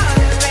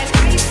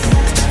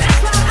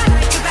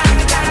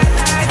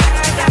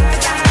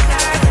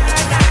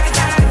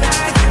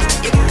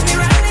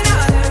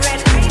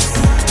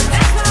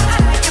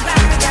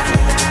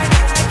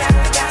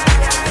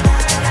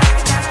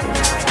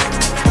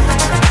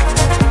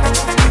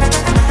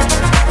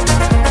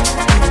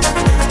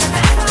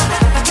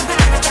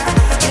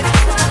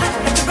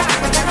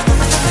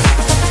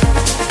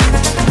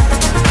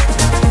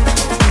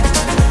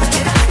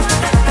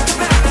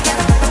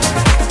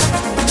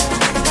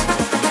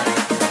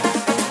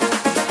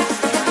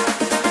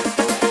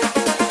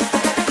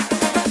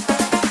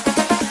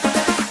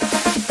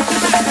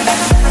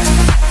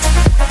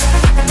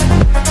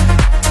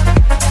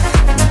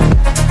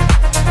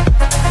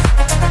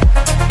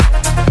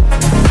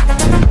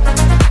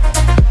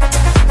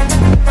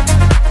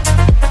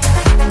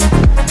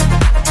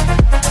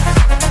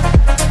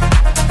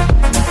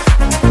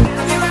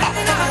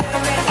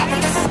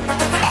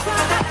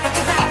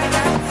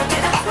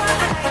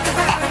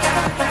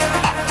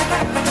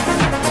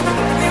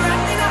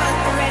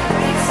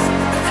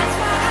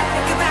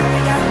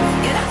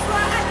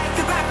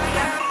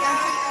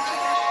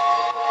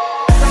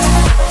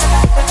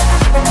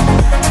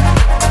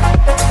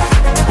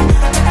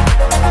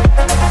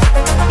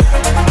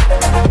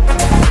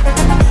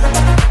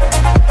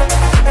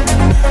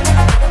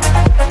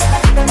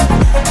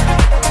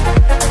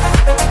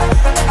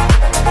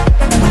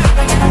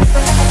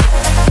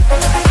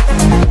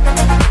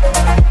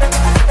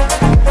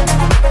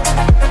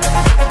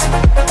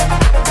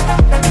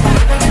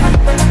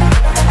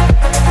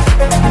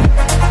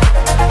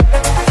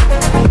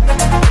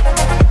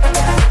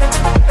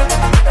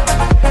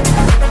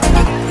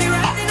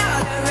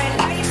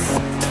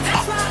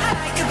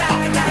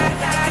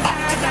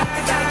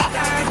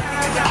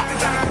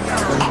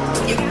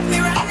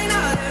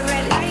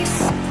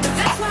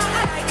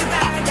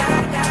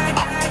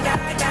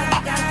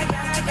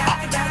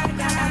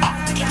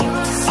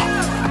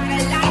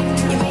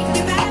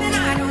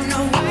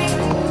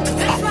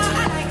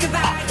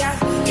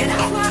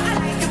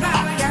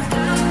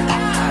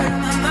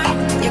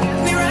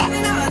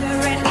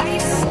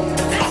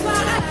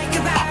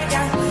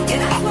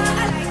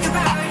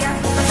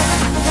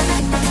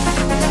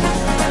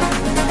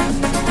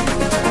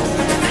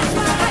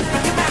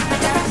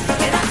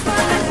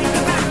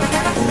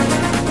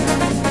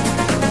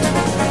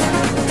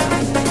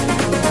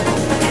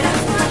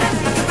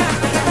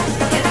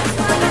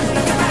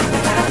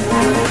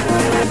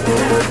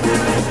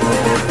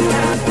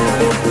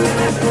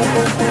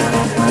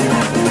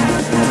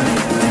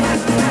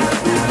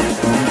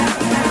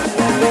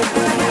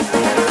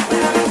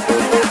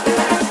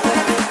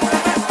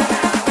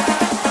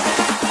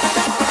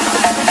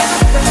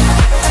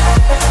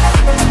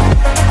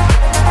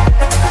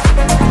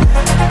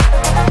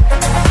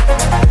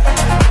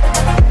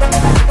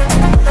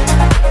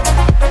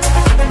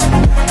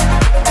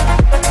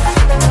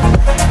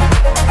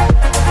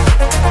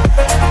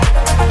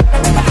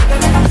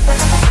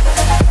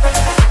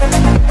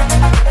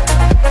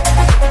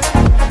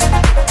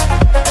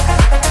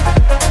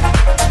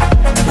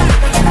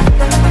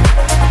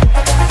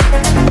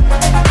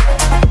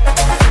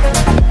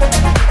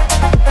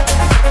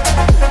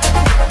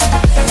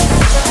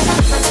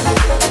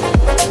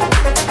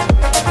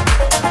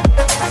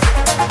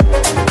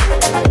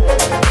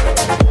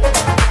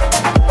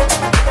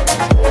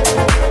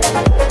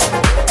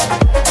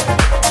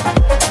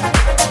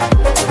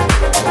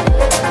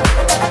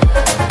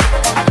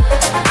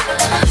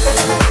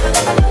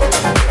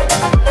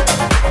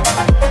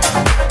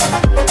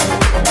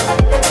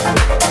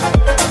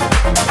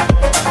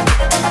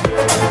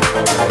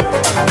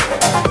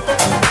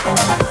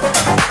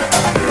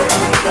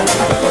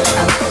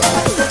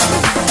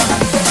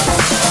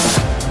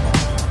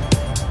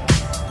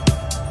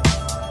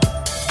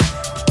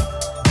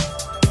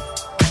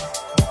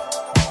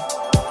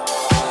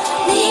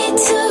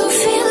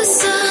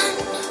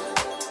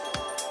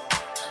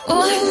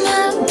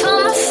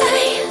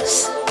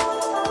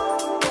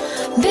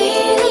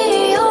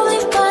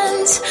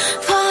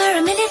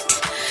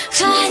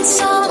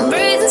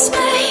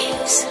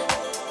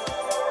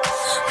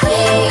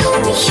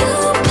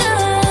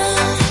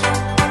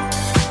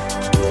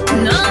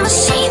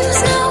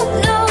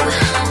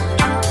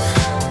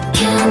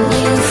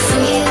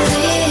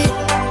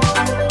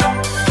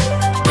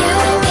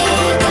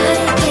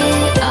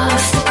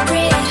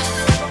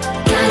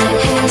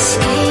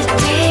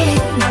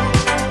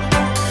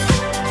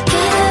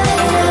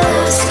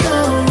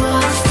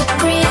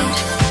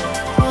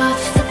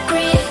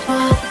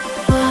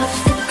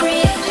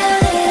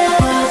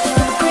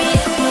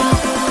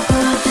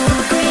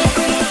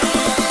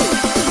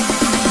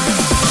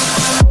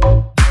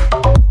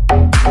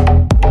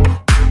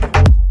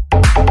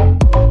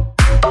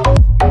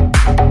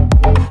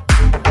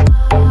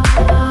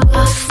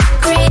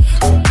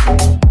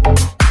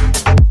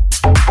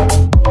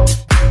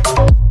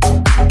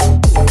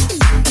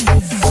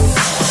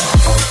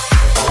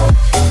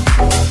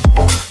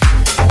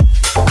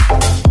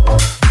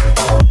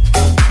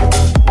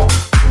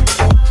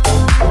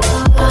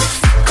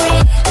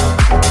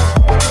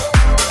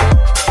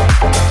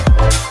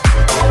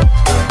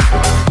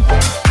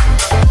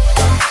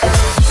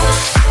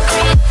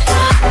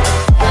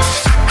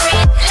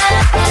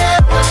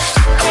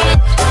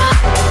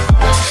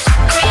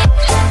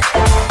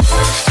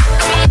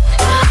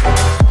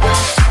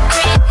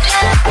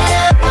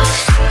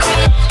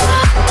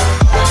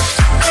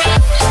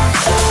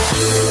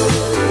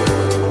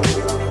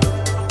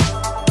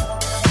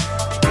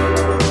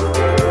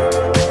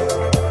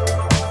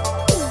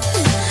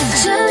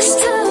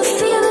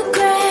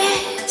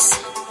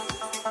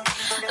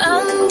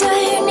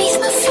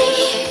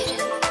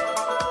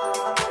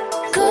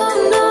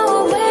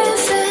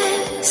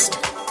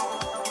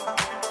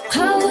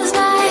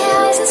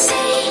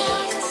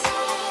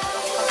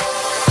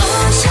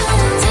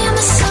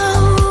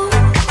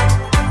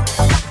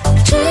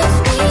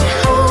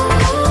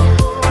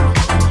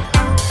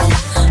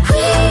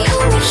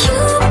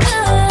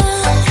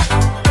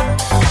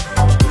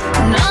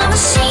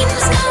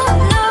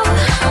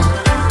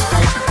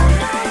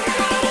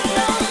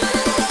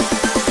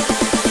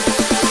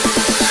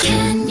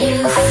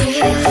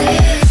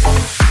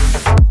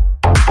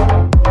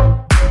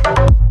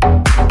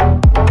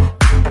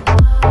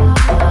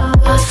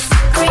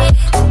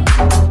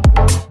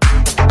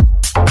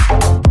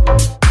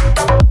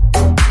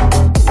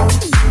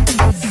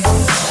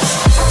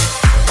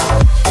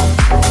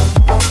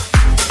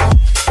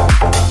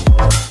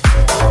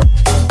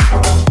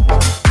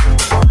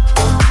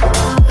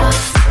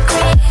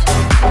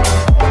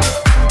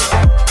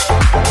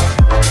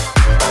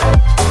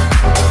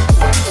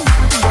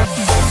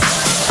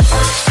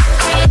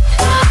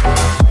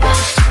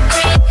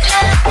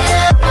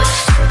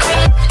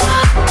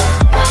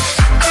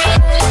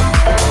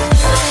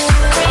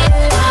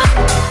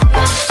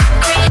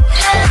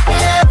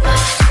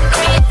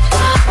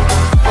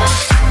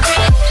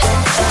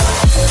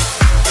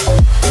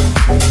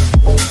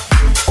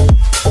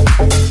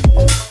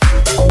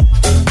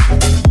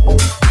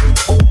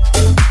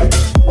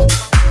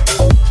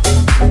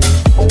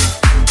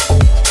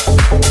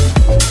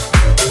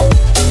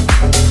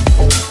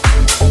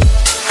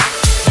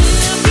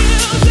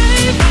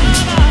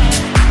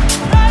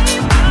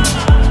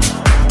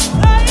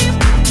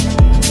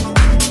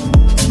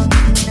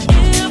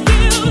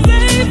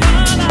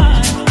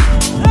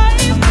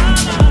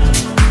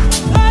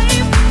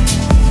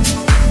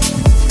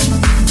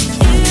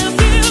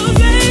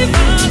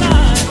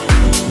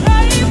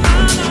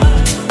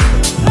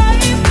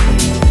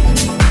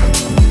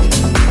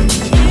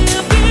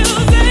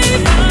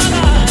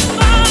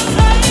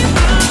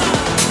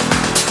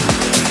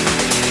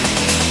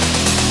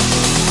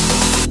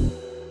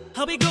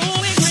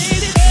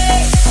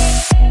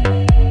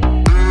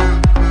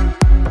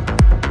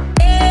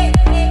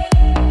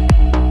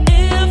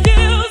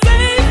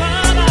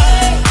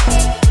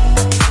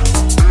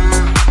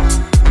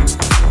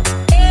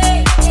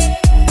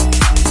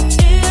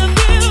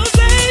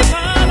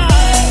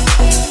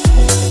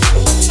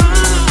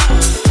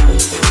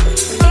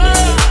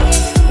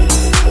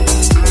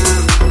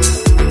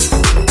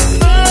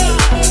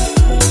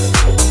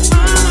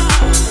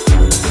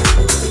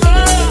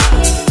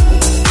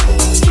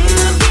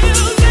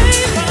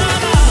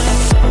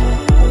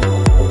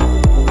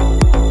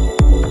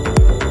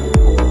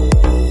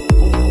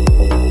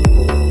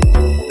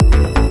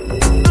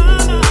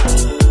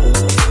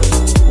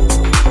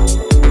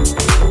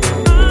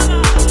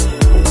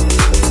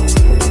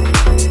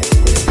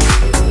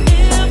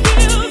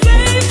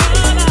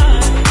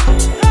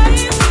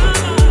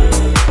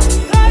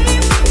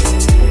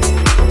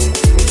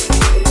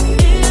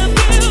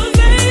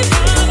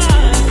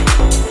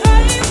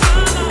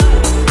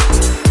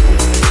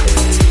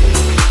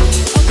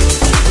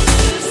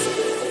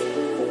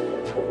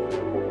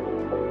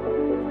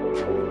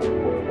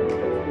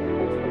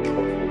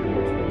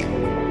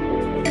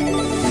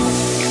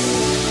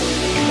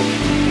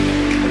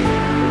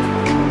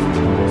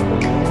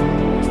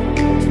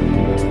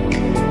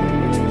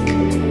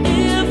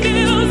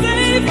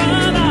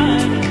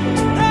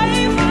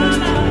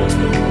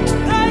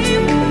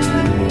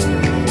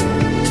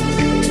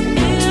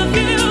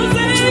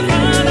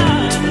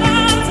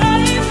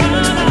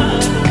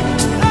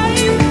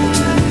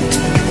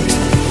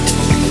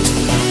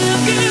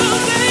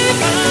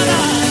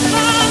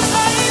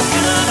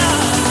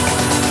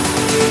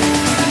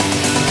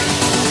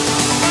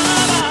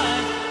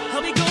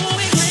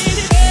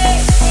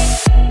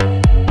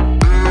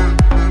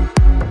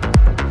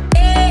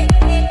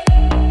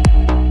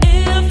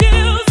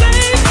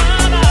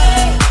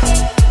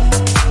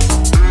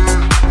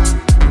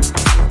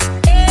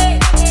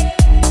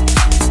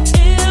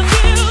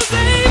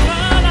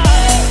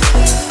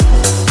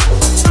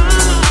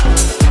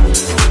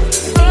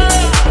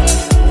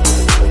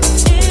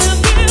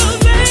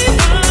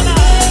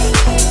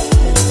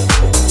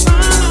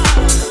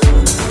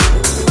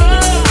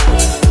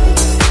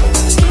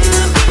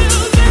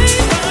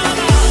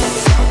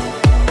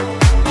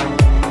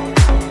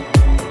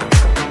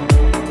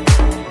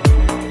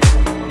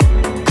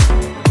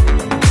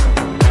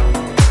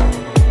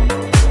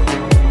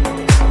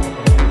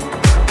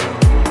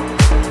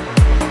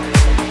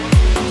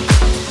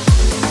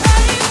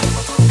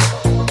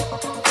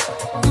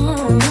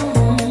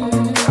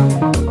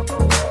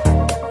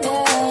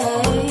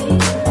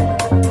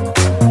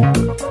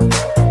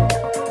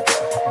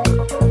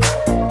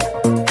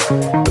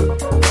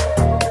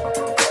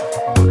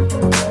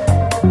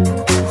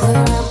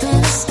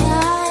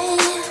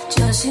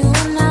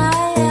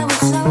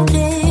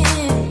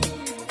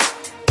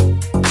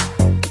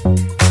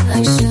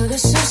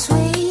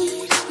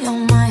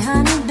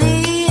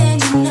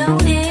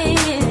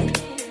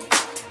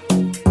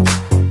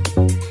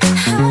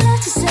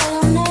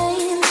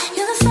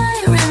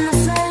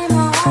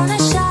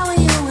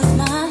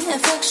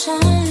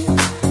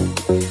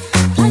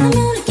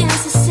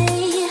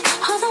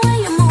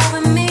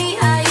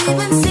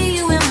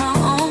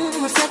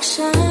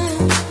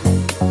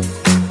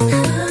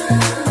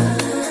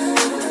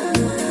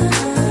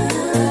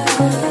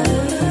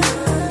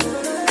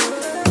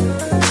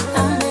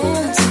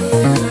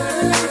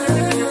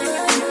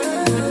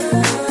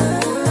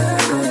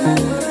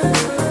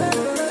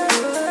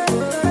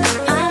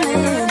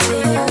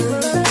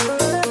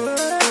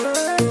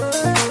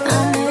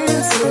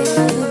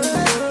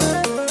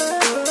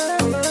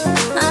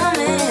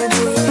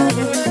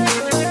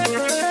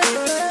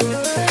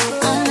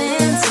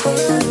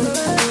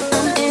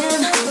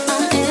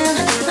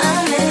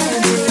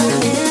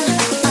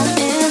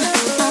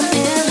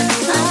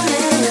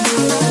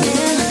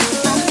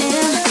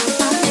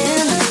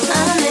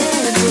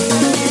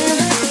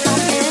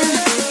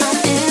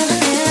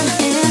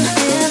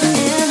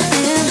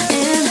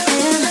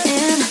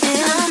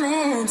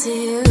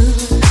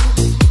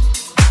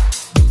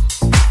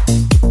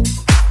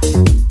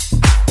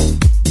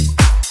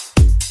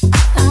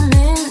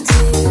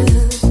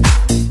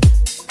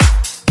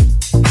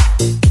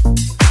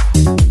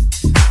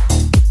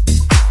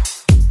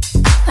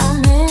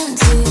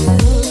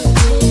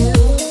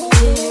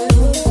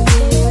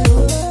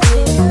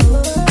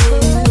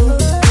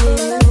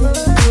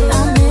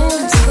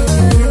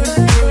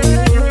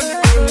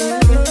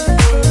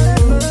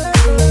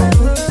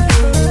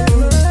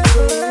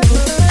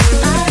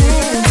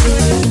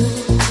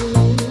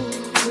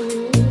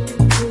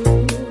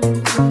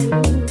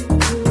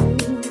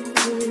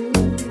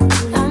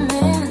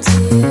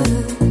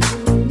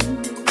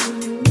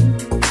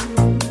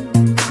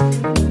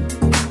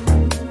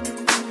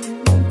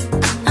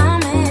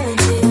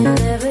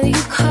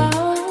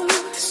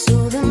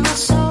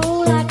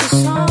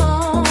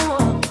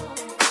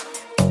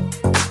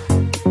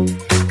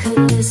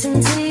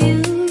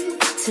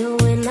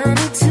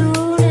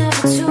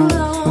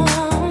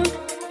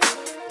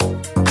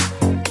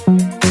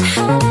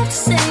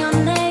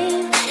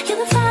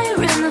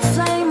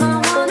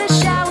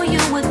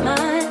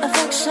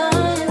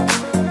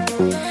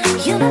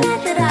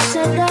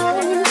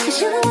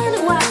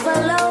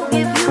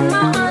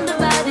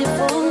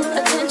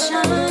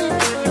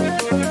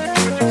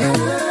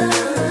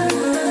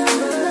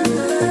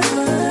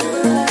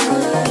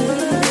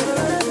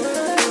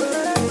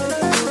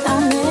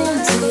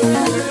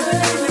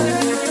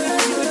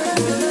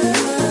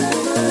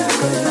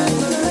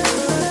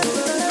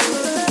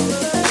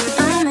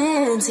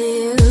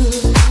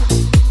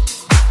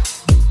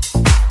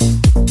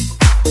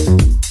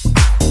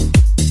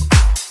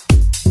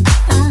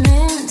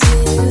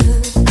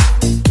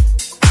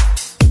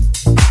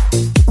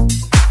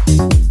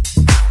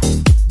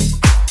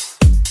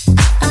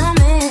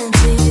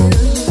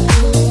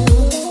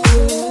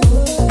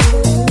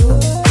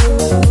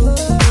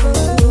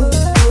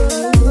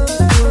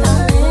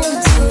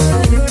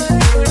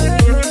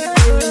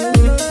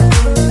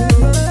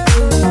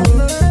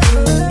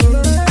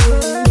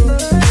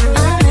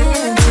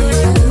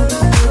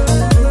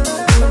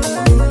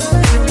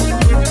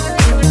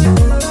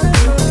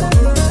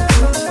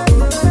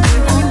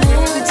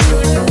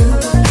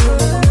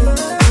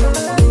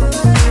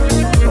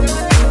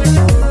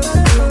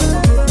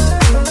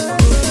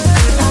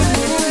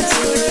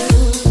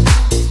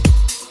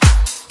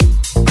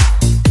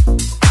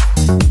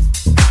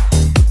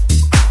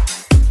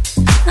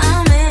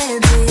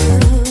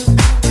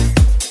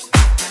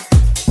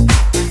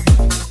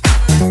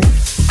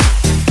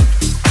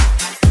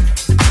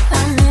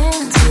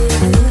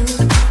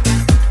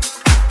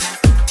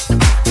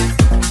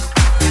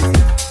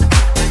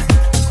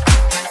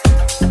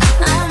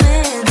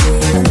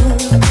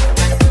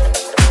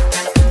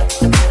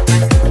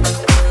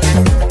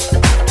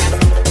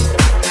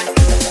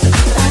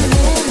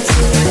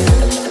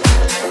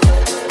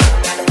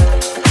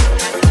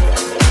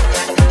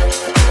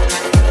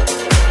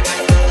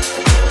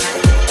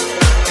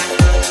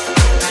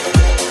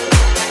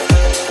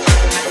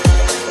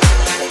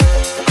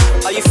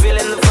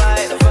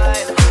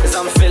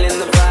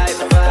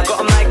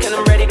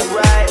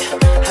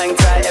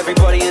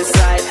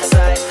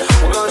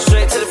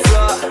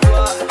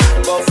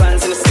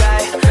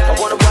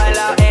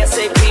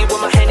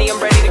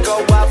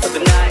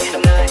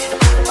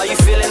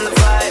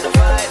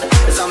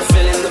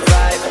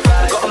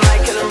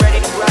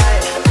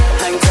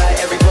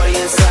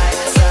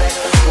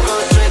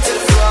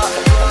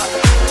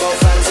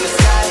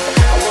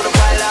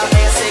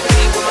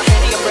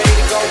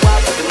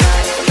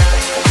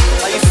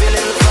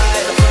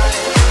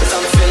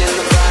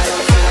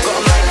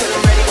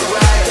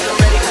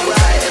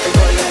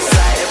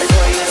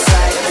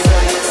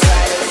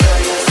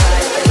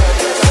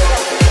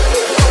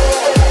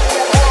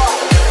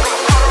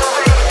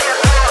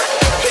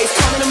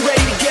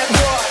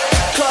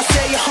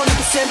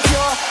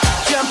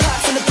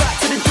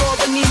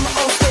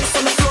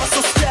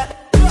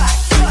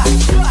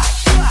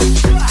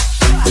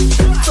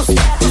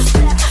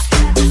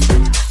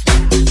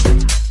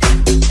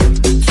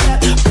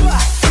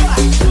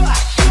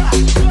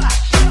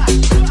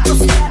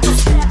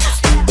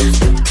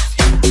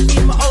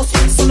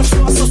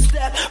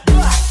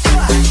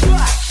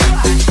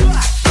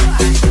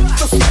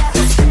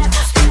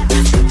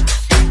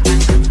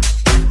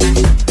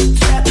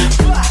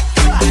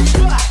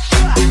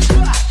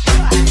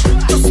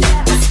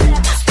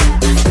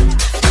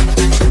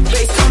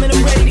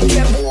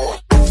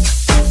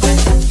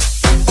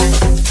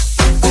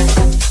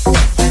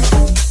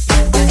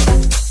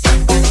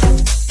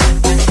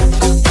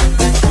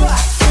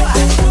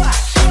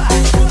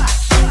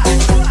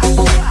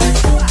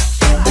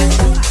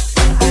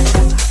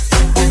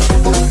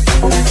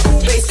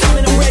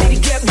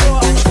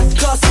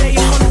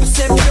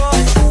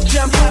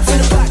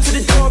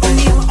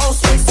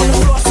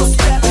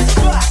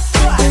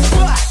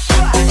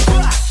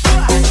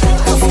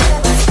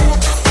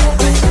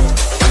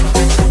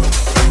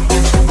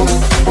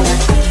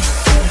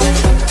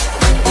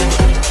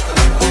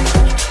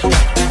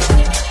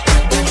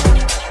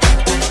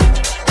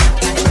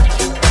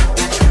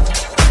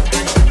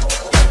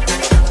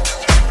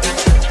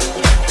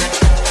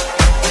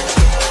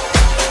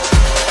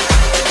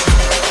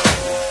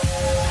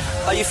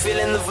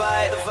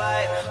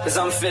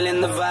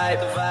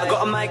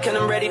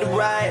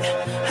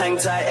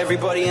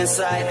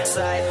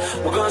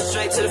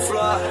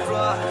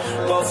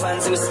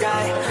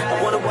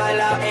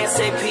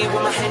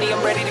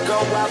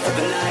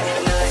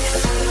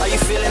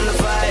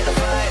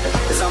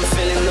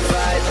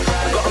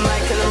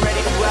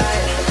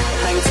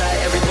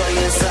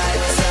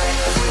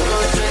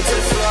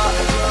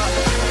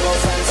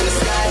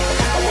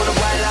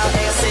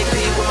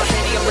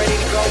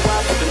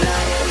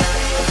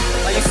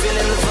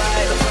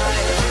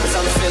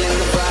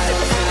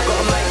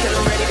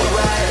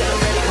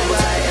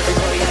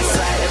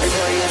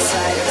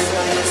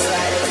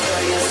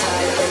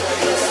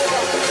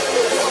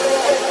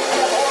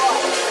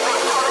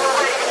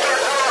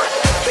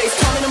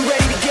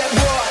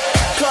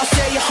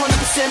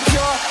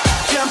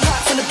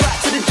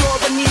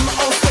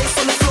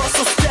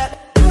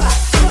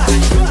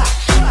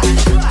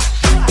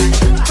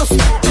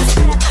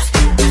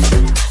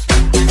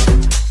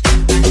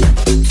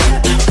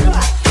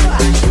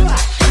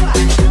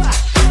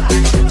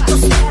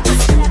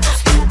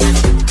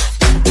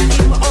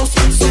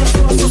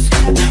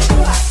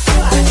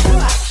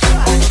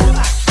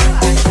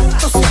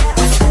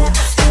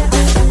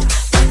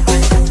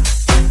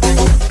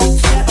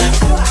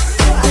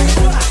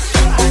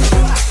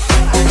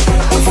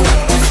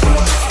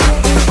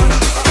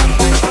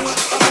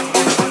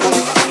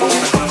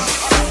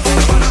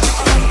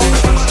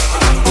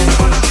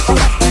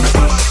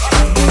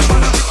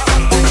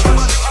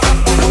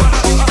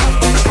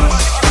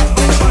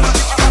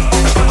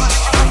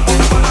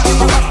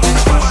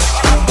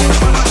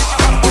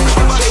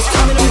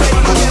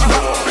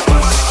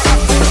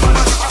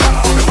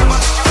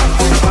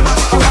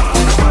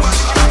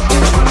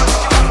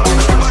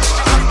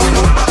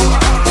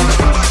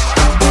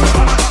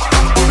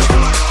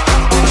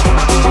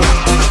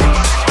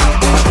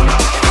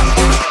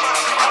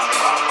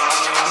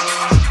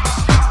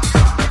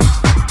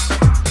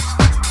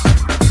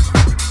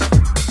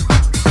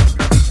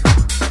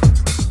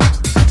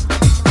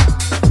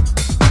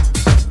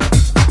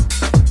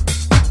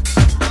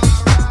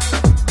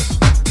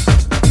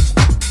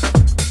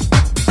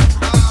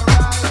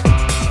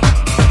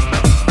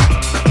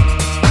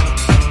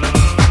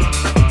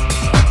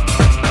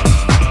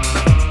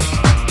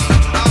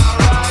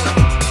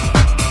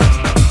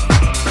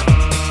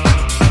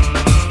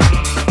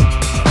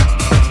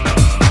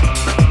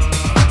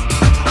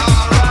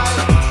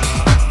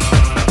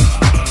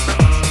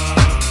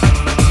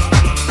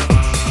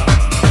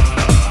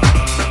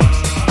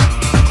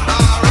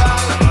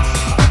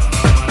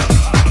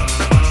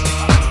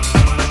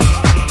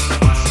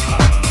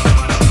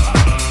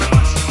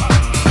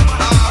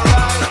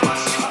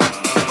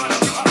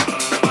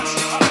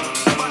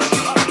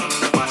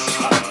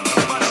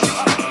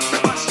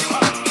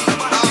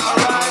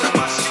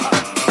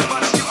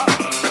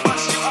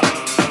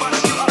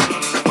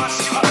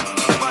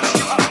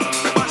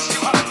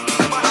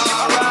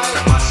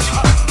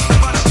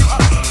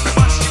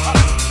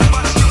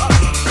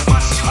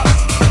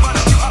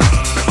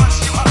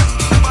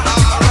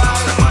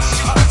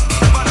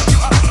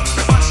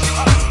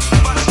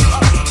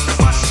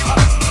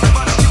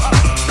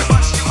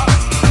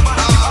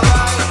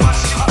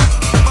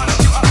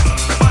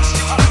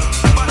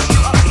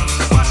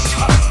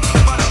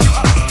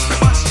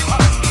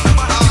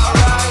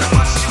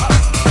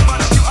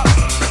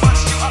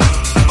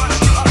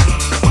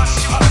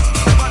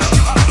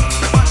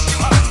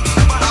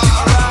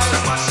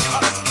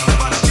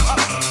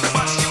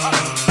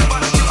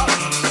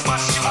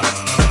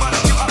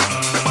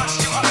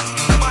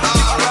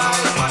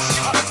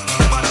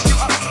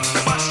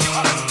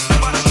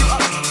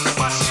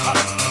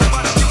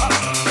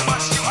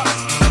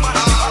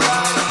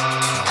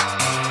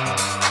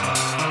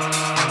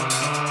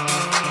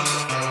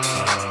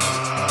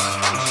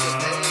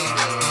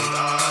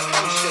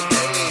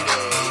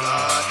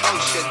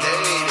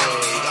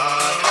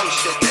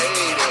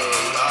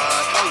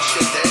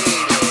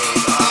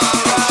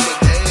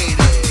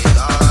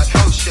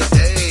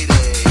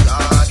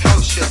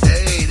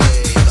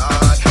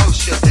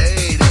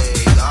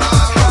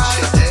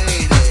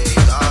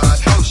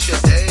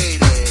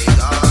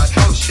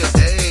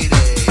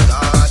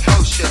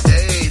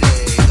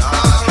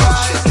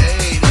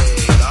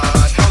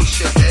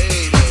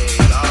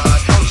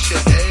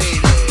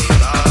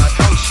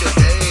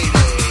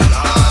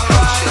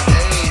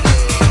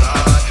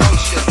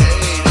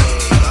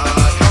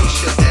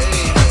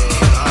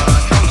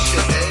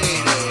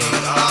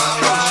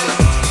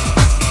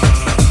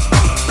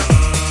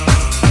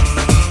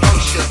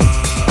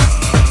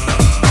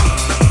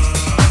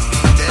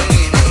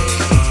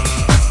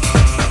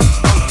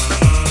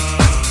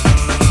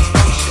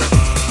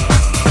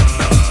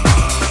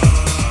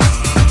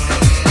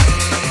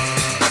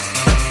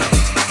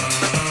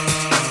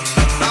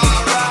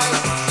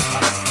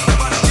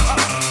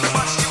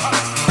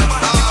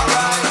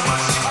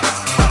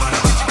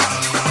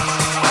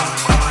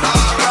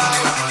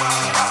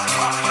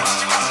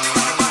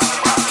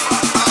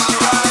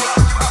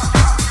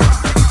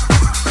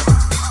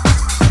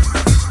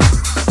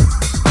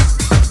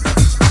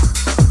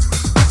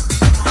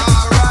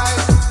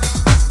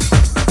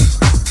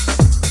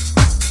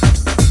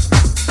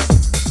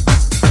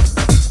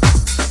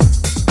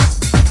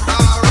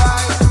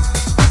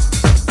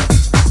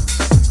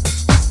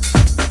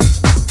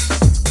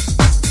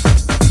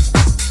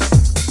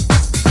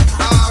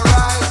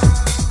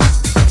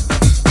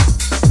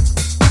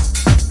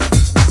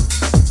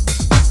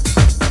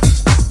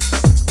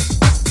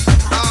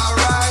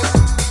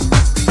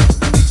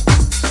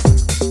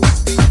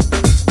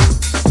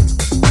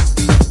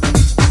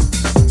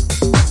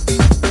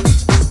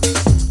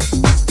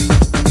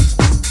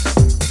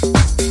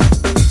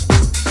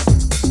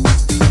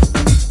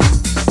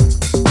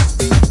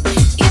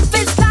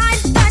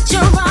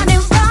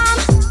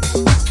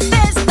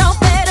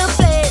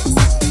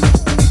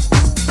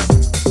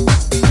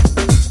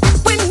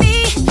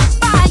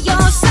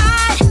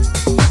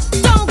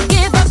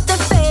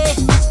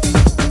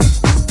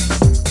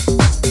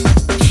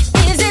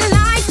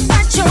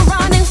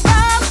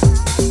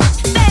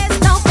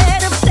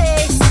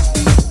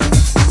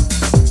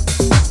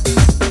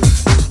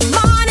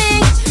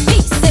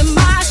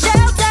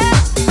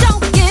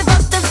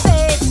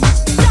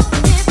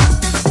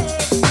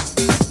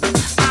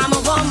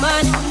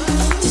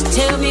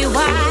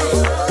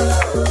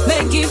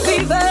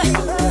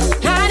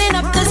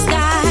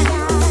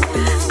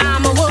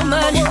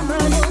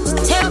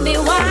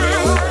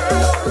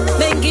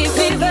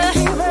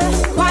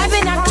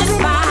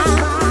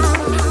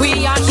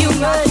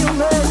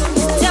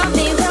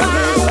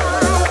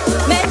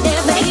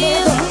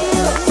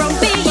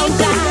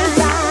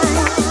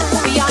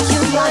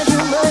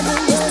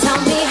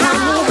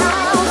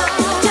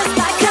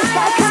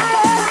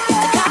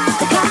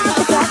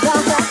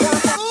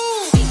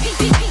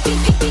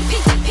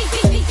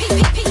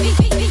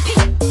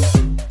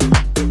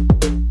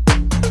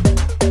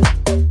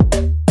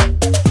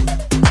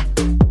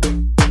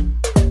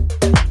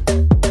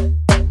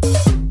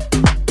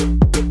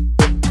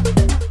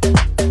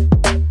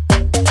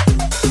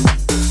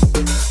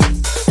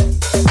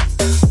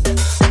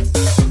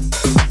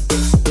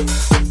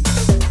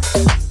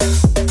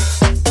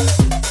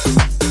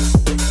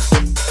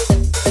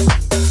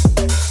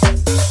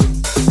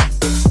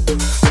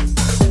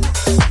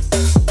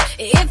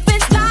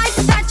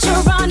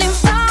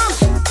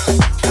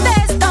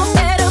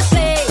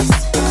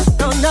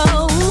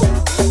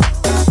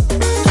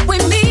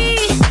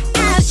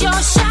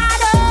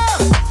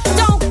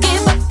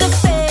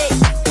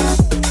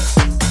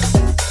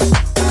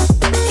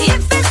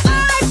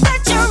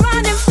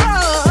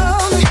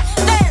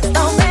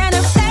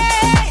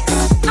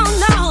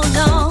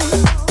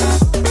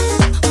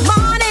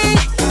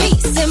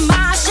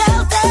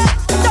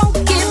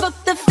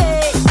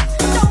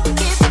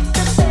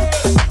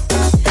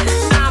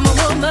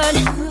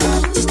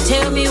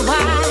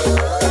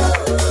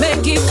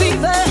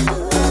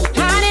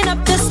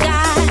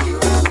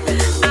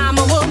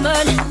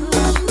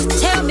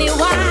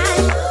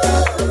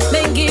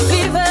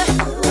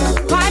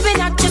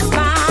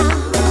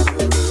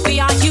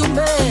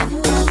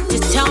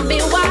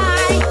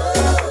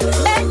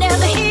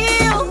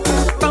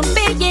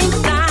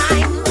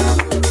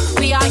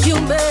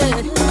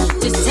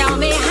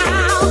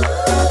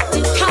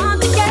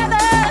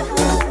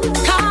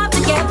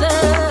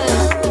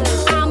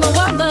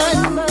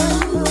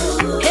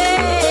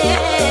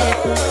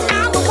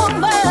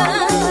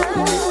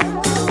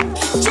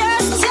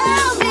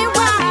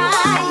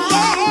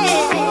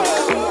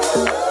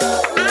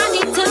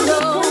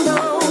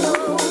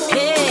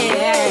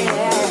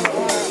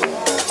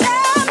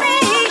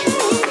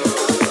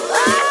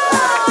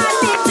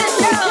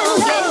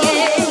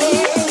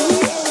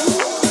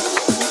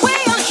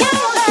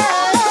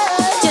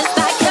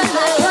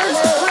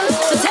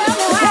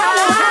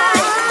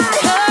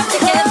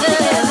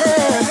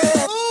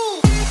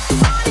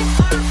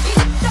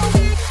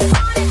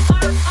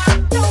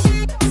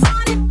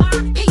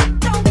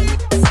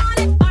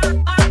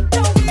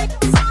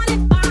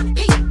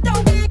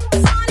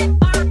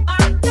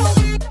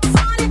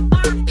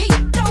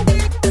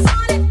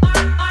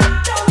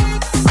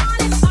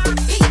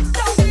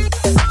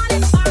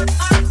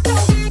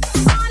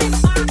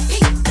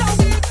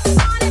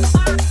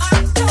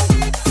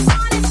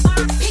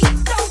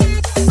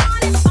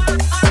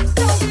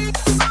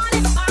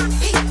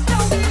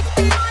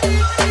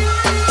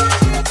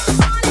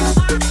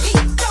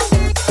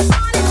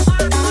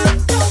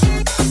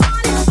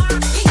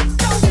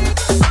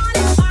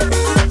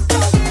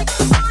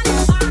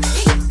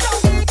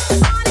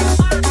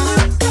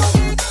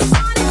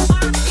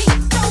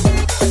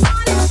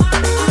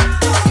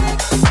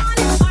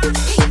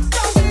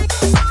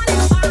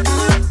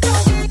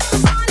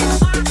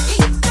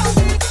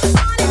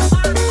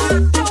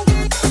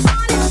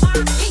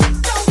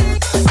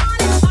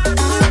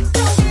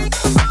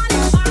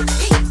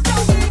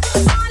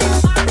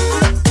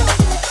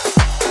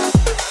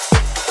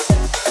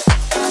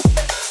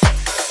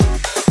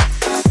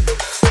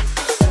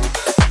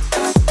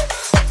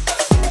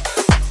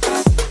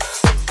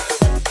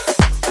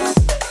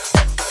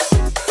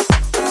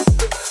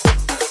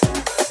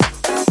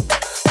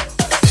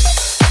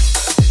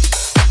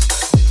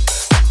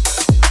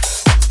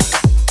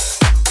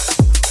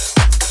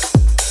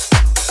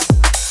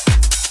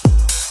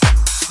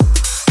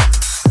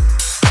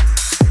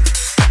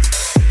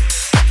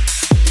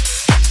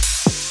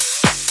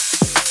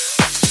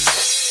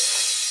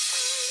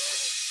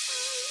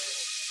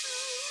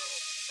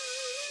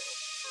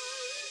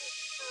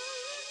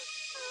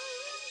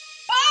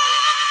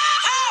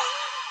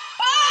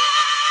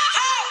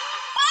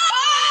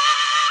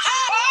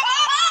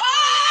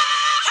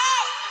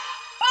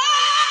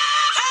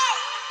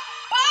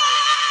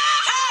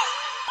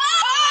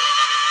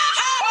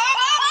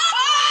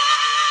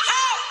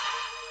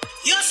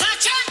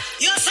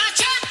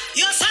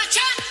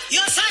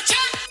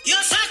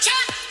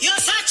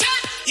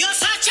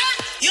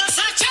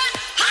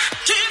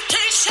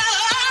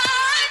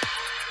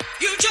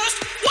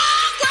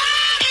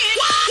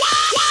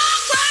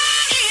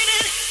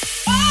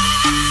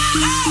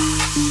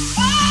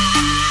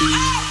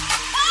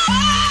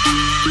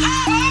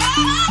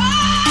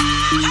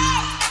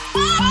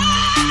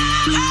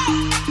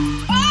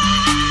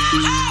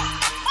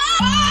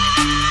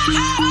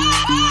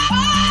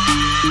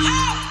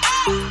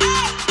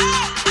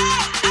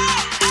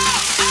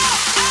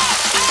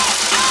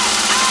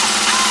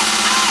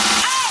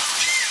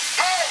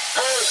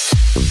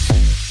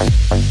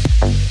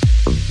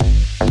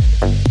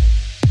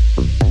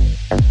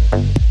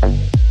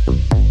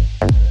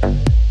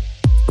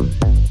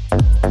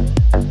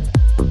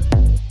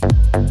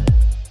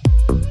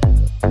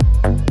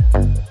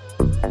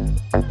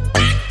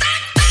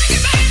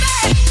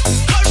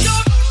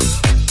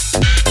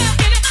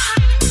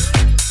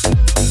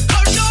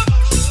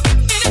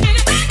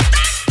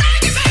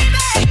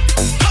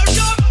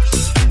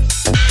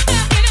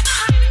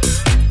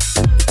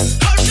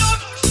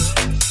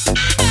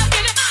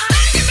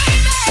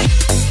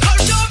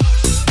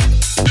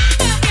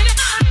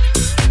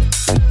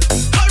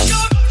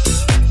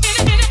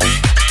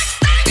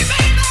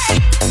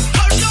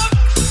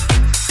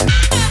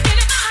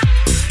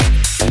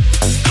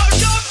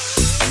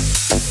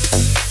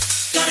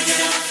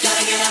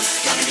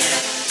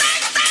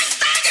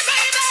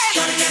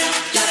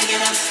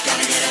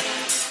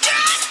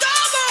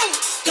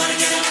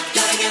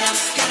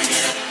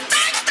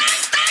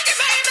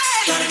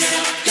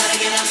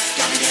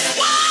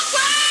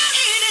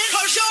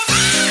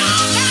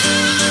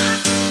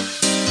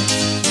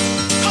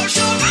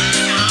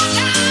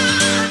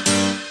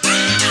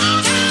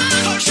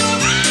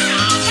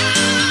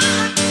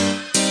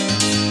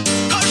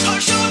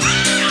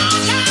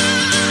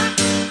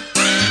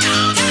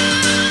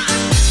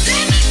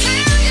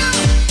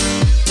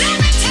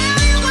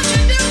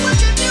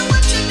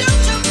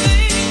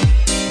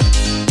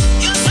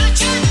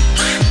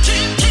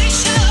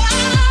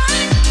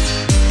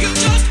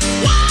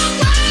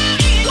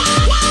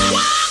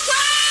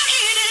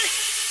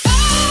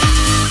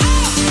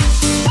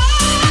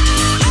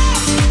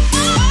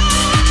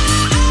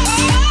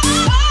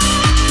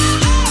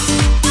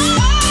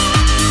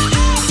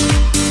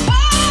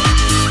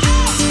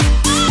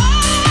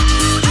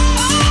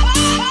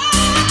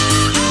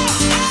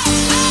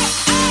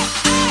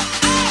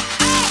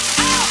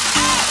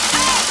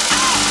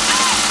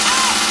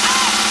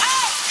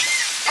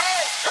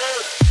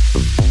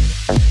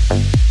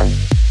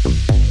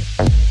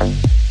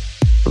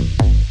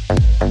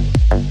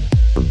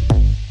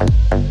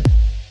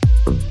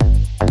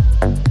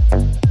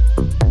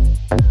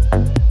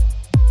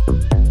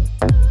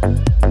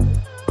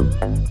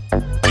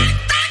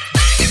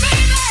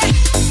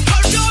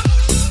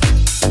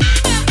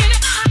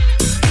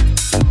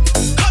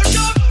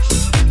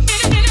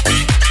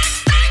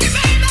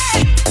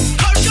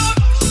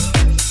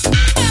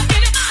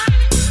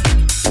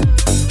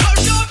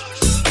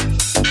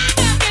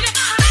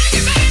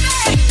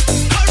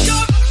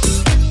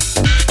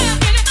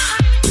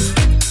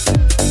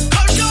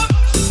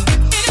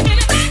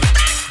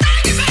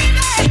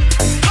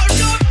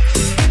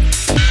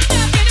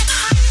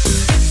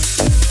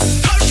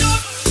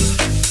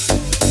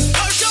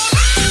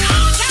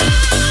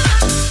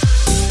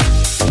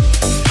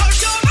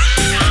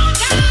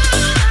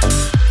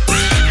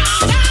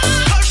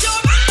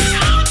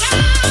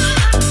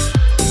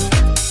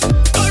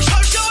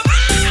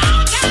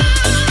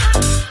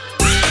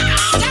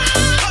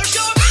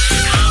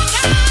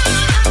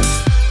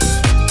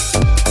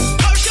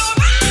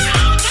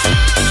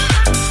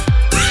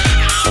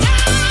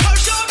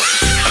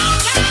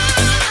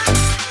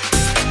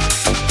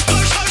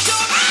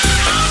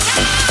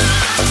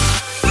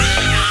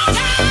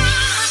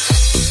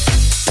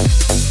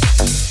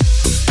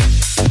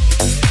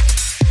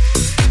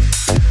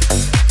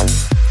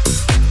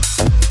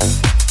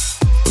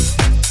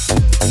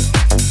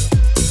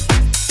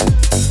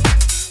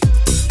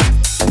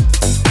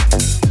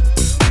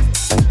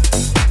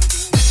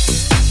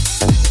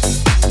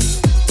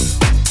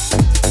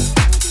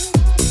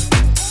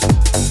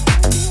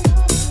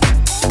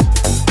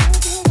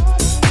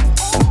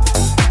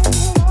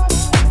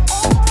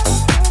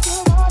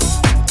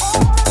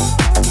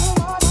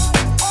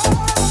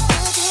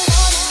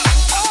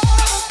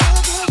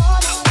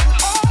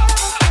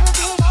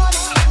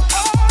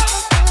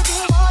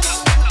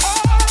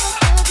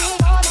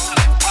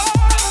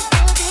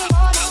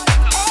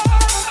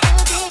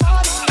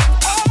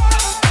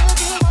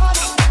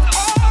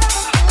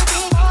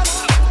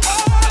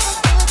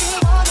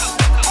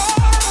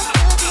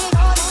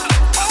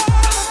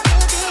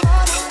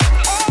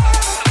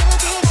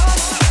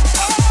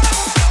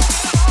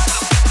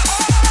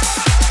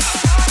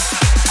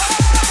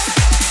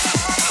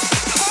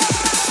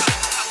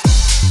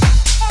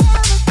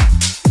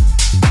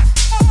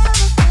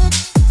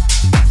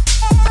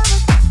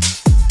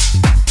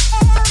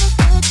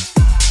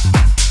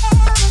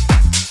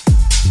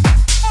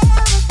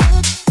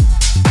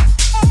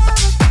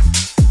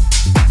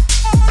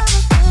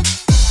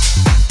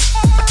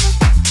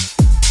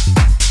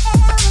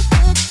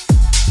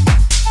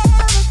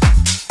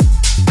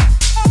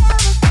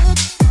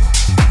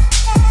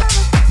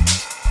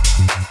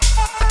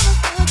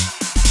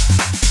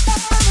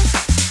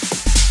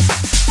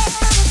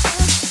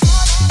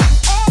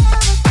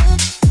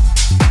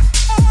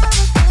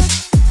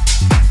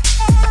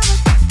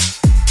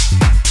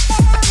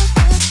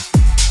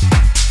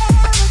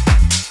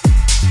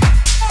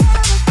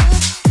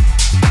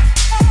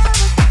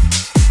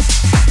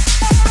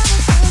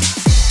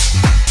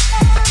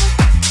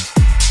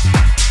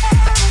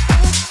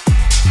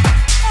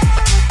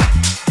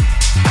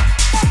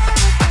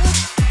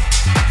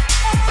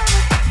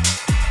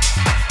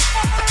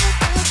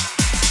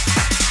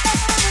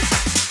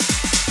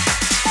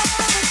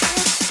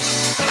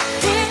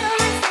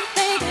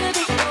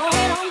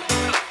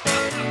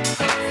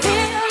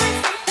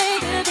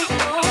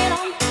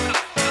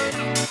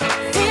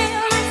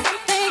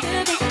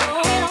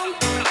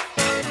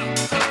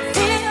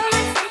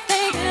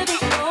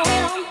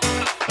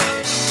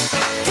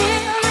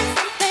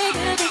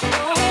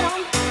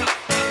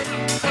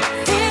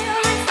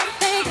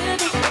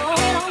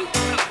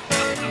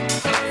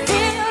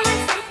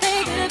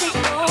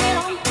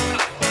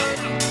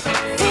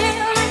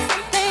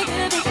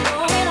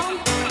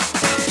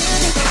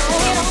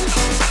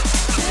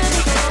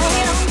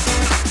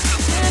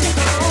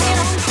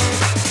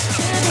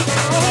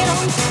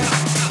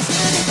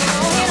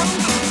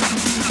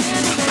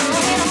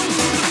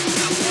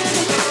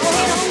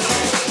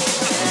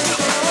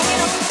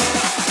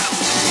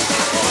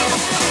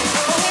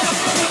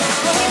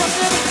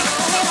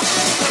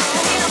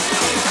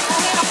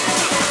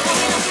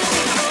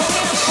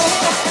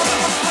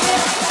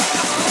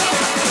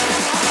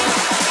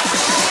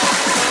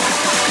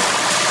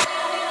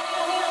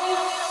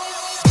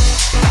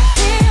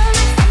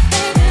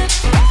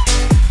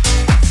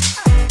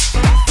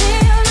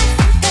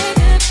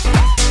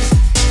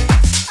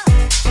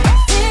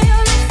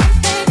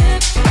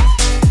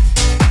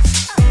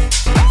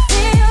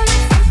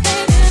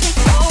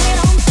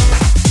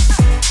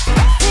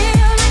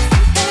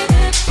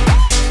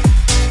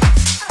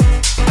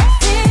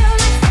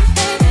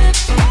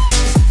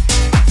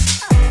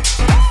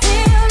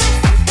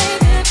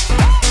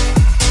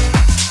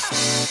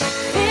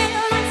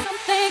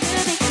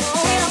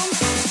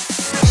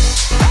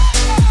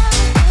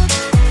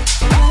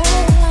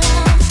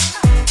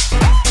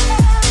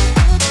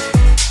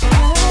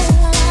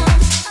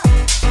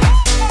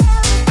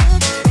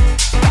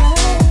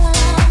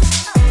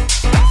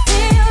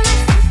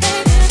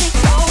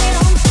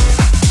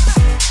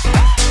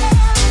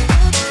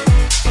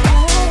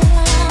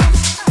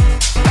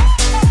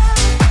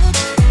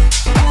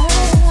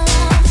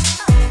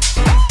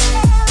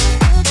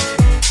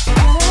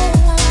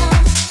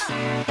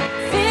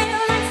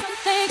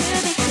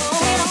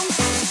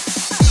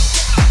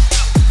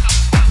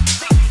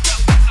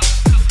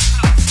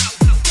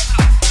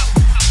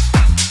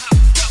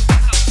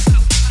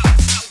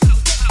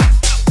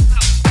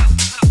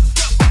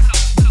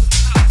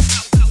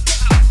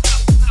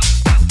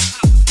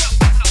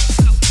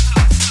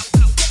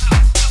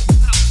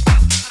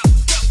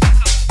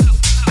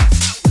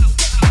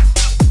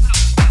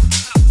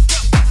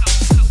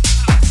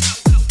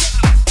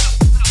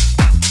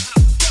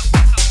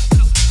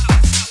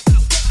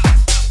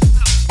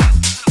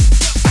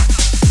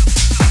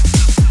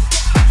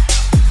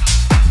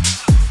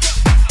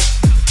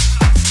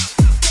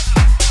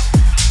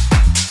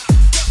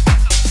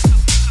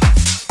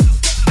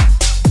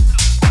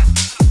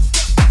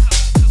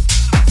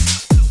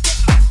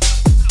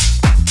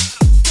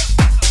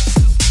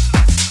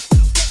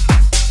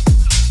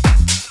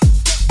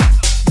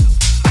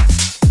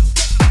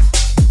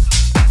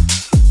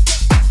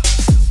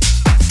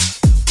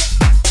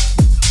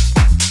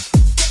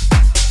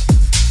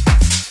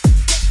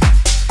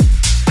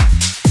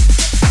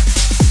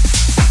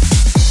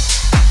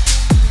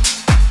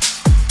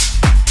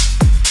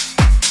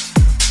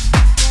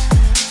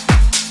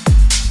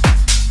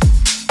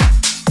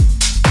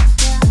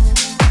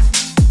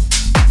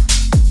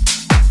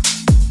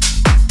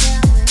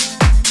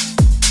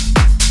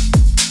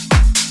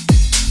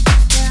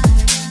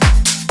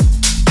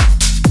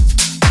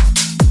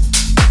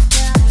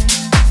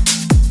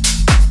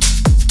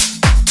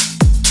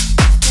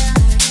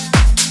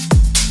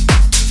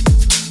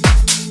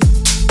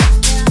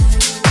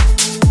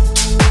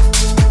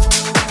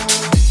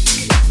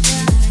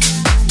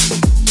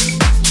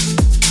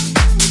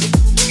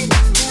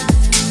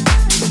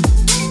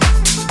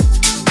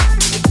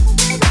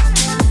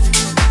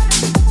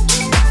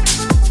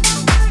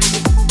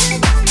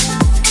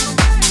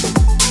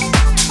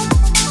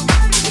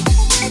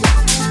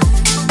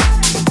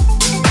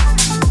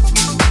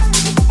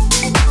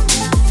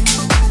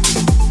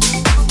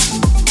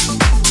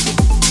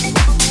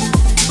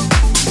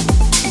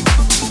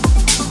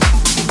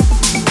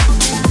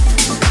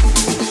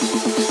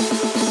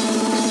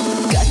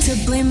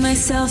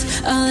 myself.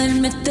 I'll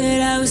admit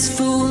that I was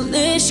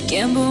foolish,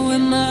 gamble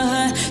with my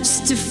heart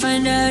just to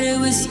find out it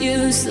was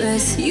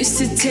useless. Used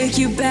to take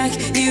you back,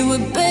 you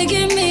were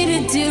begging me to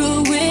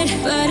do it,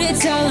 but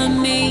it's all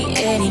on me.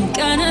 It ain't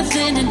got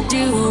nothing to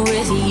do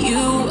with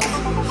you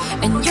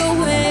and your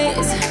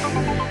ways.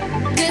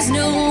 There's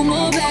no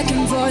more back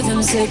and forth,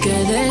 I'm sick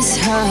of this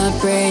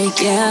heartbreak,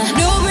 yeah.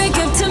 No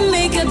breakup to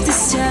make up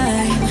this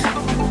time.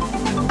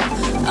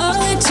 I'll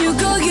let you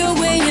go your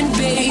way and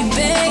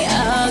baby,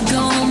 I'll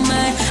go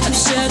mine. I'm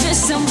sure there's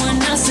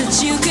someone else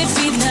that you could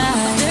feel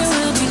like. There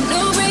will be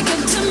no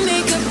breakup to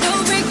make up, no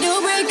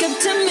breakup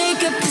to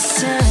make up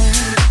this time.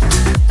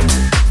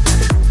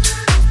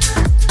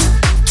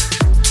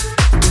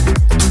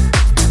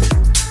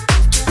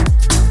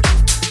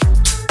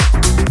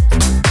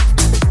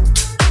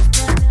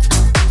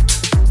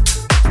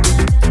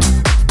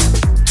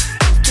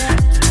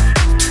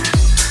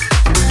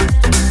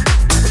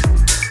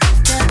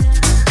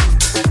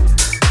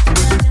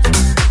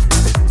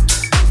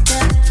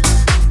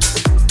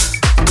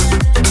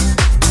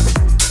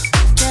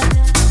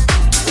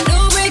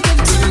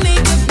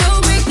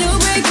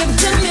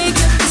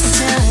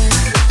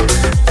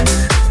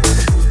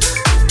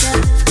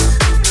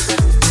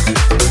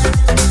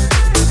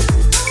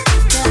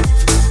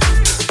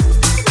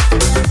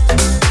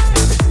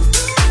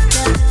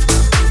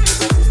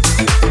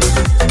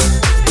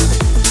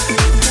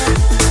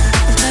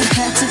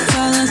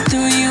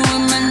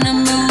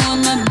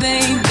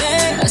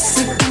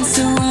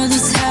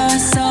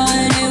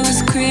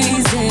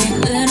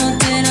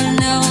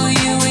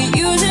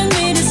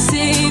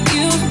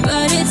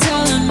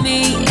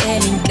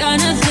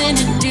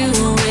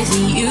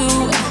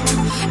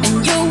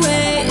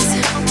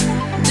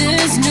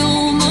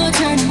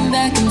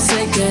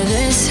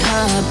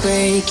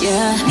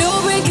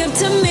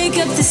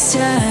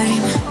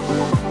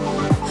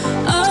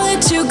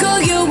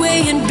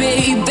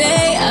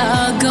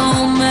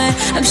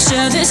 I'm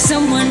sure there's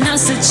someone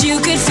else that you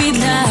could feel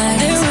like.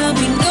 There will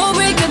be no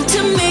breakup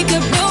to make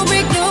up, no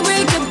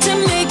breakup to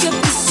make up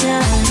this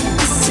time,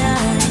 this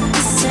time,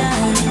 this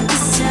time,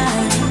 this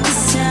time,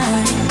 this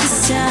time, this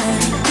time,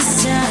 this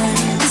time,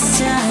 this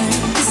time,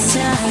 this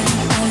time.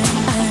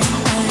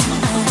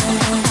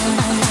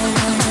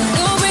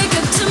 No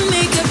breakup to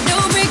make up, no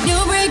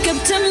breakup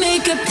to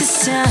make up this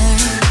time.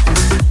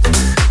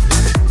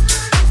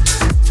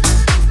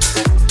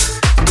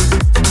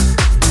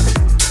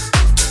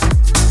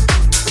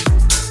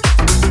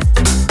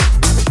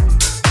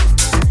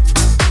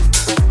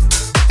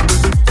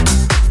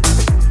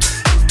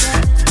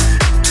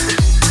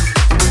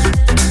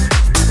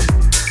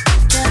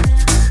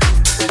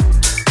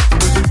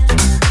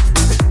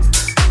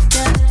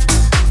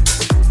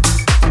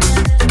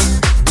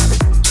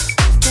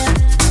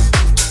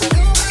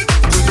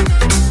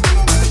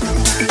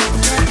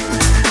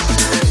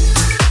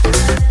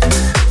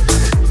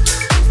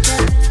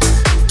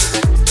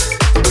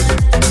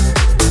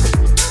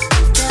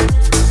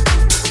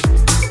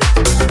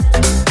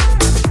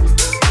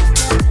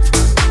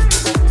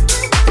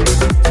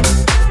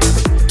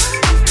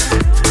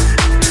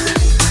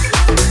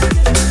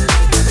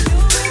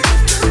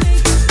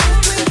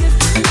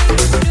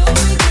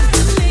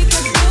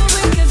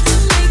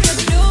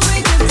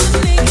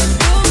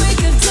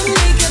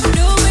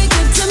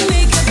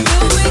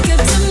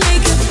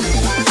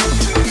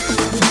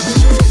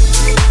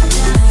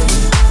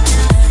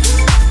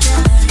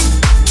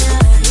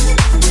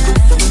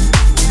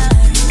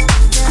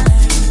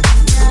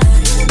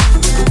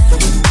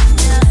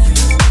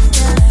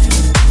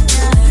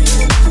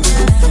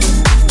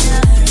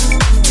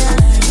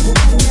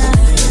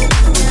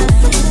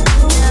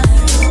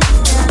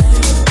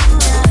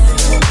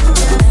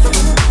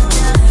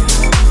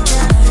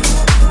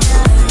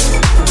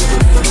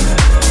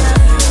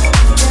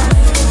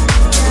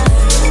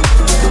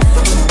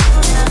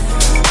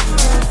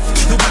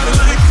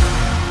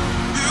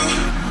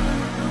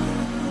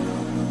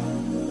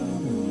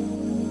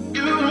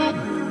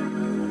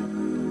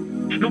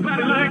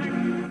 Nobody like you.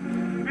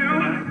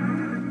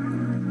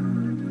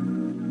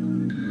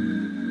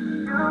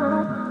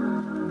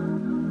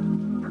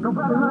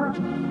 Nobody like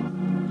you.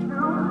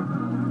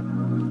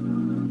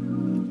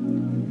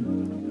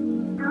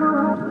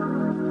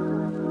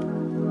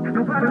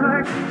 Nobody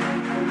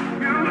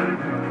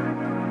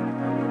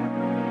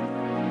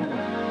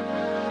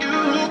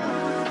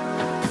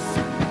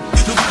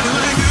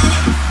like you.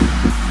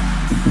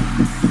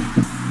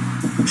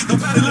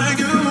 Nobody like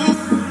you.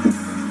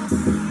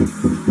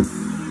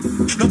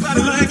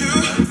 Nobody like you.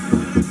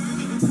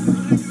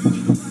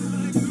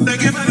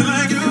 Like anybody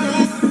like you.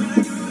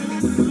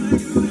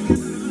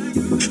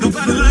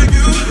 Nobody like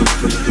you.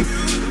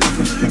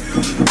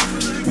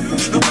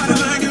 Nobody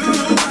like you.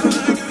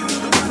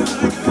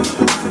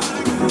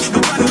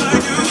 Nobody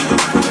like you.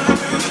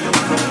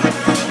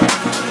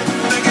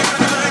 Like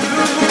anybody like you.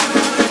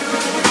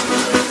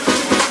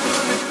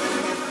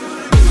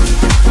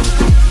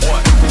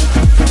 What?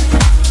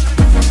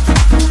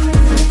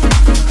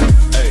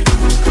 Hey.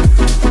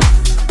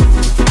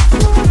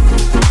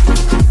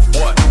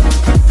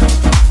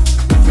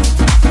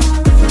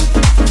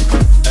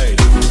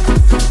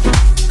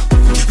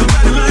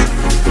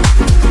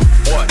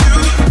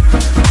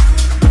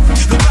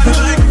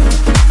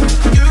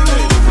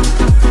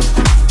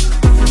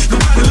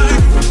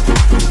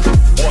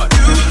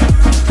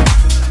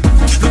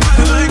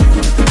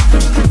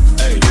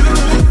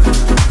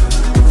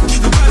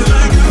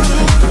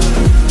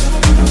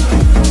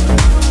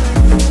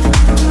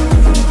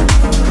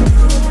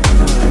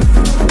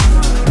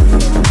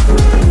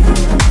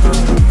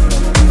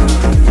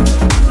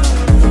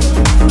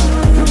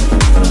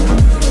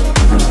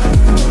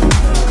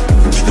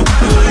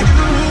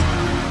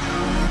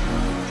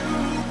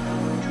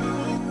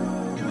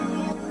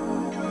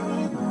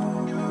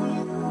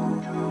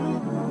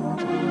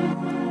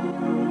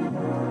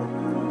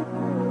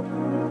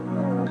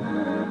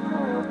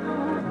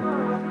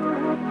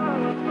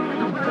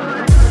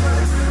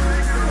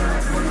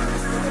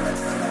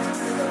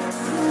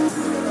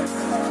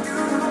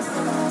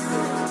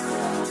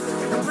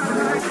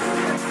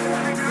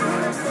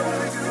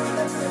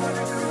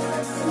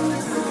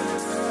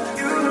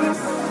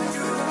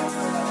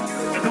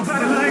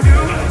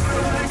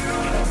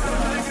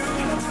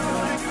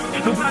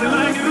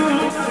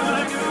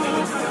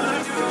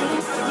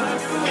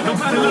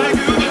 nobody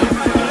like you.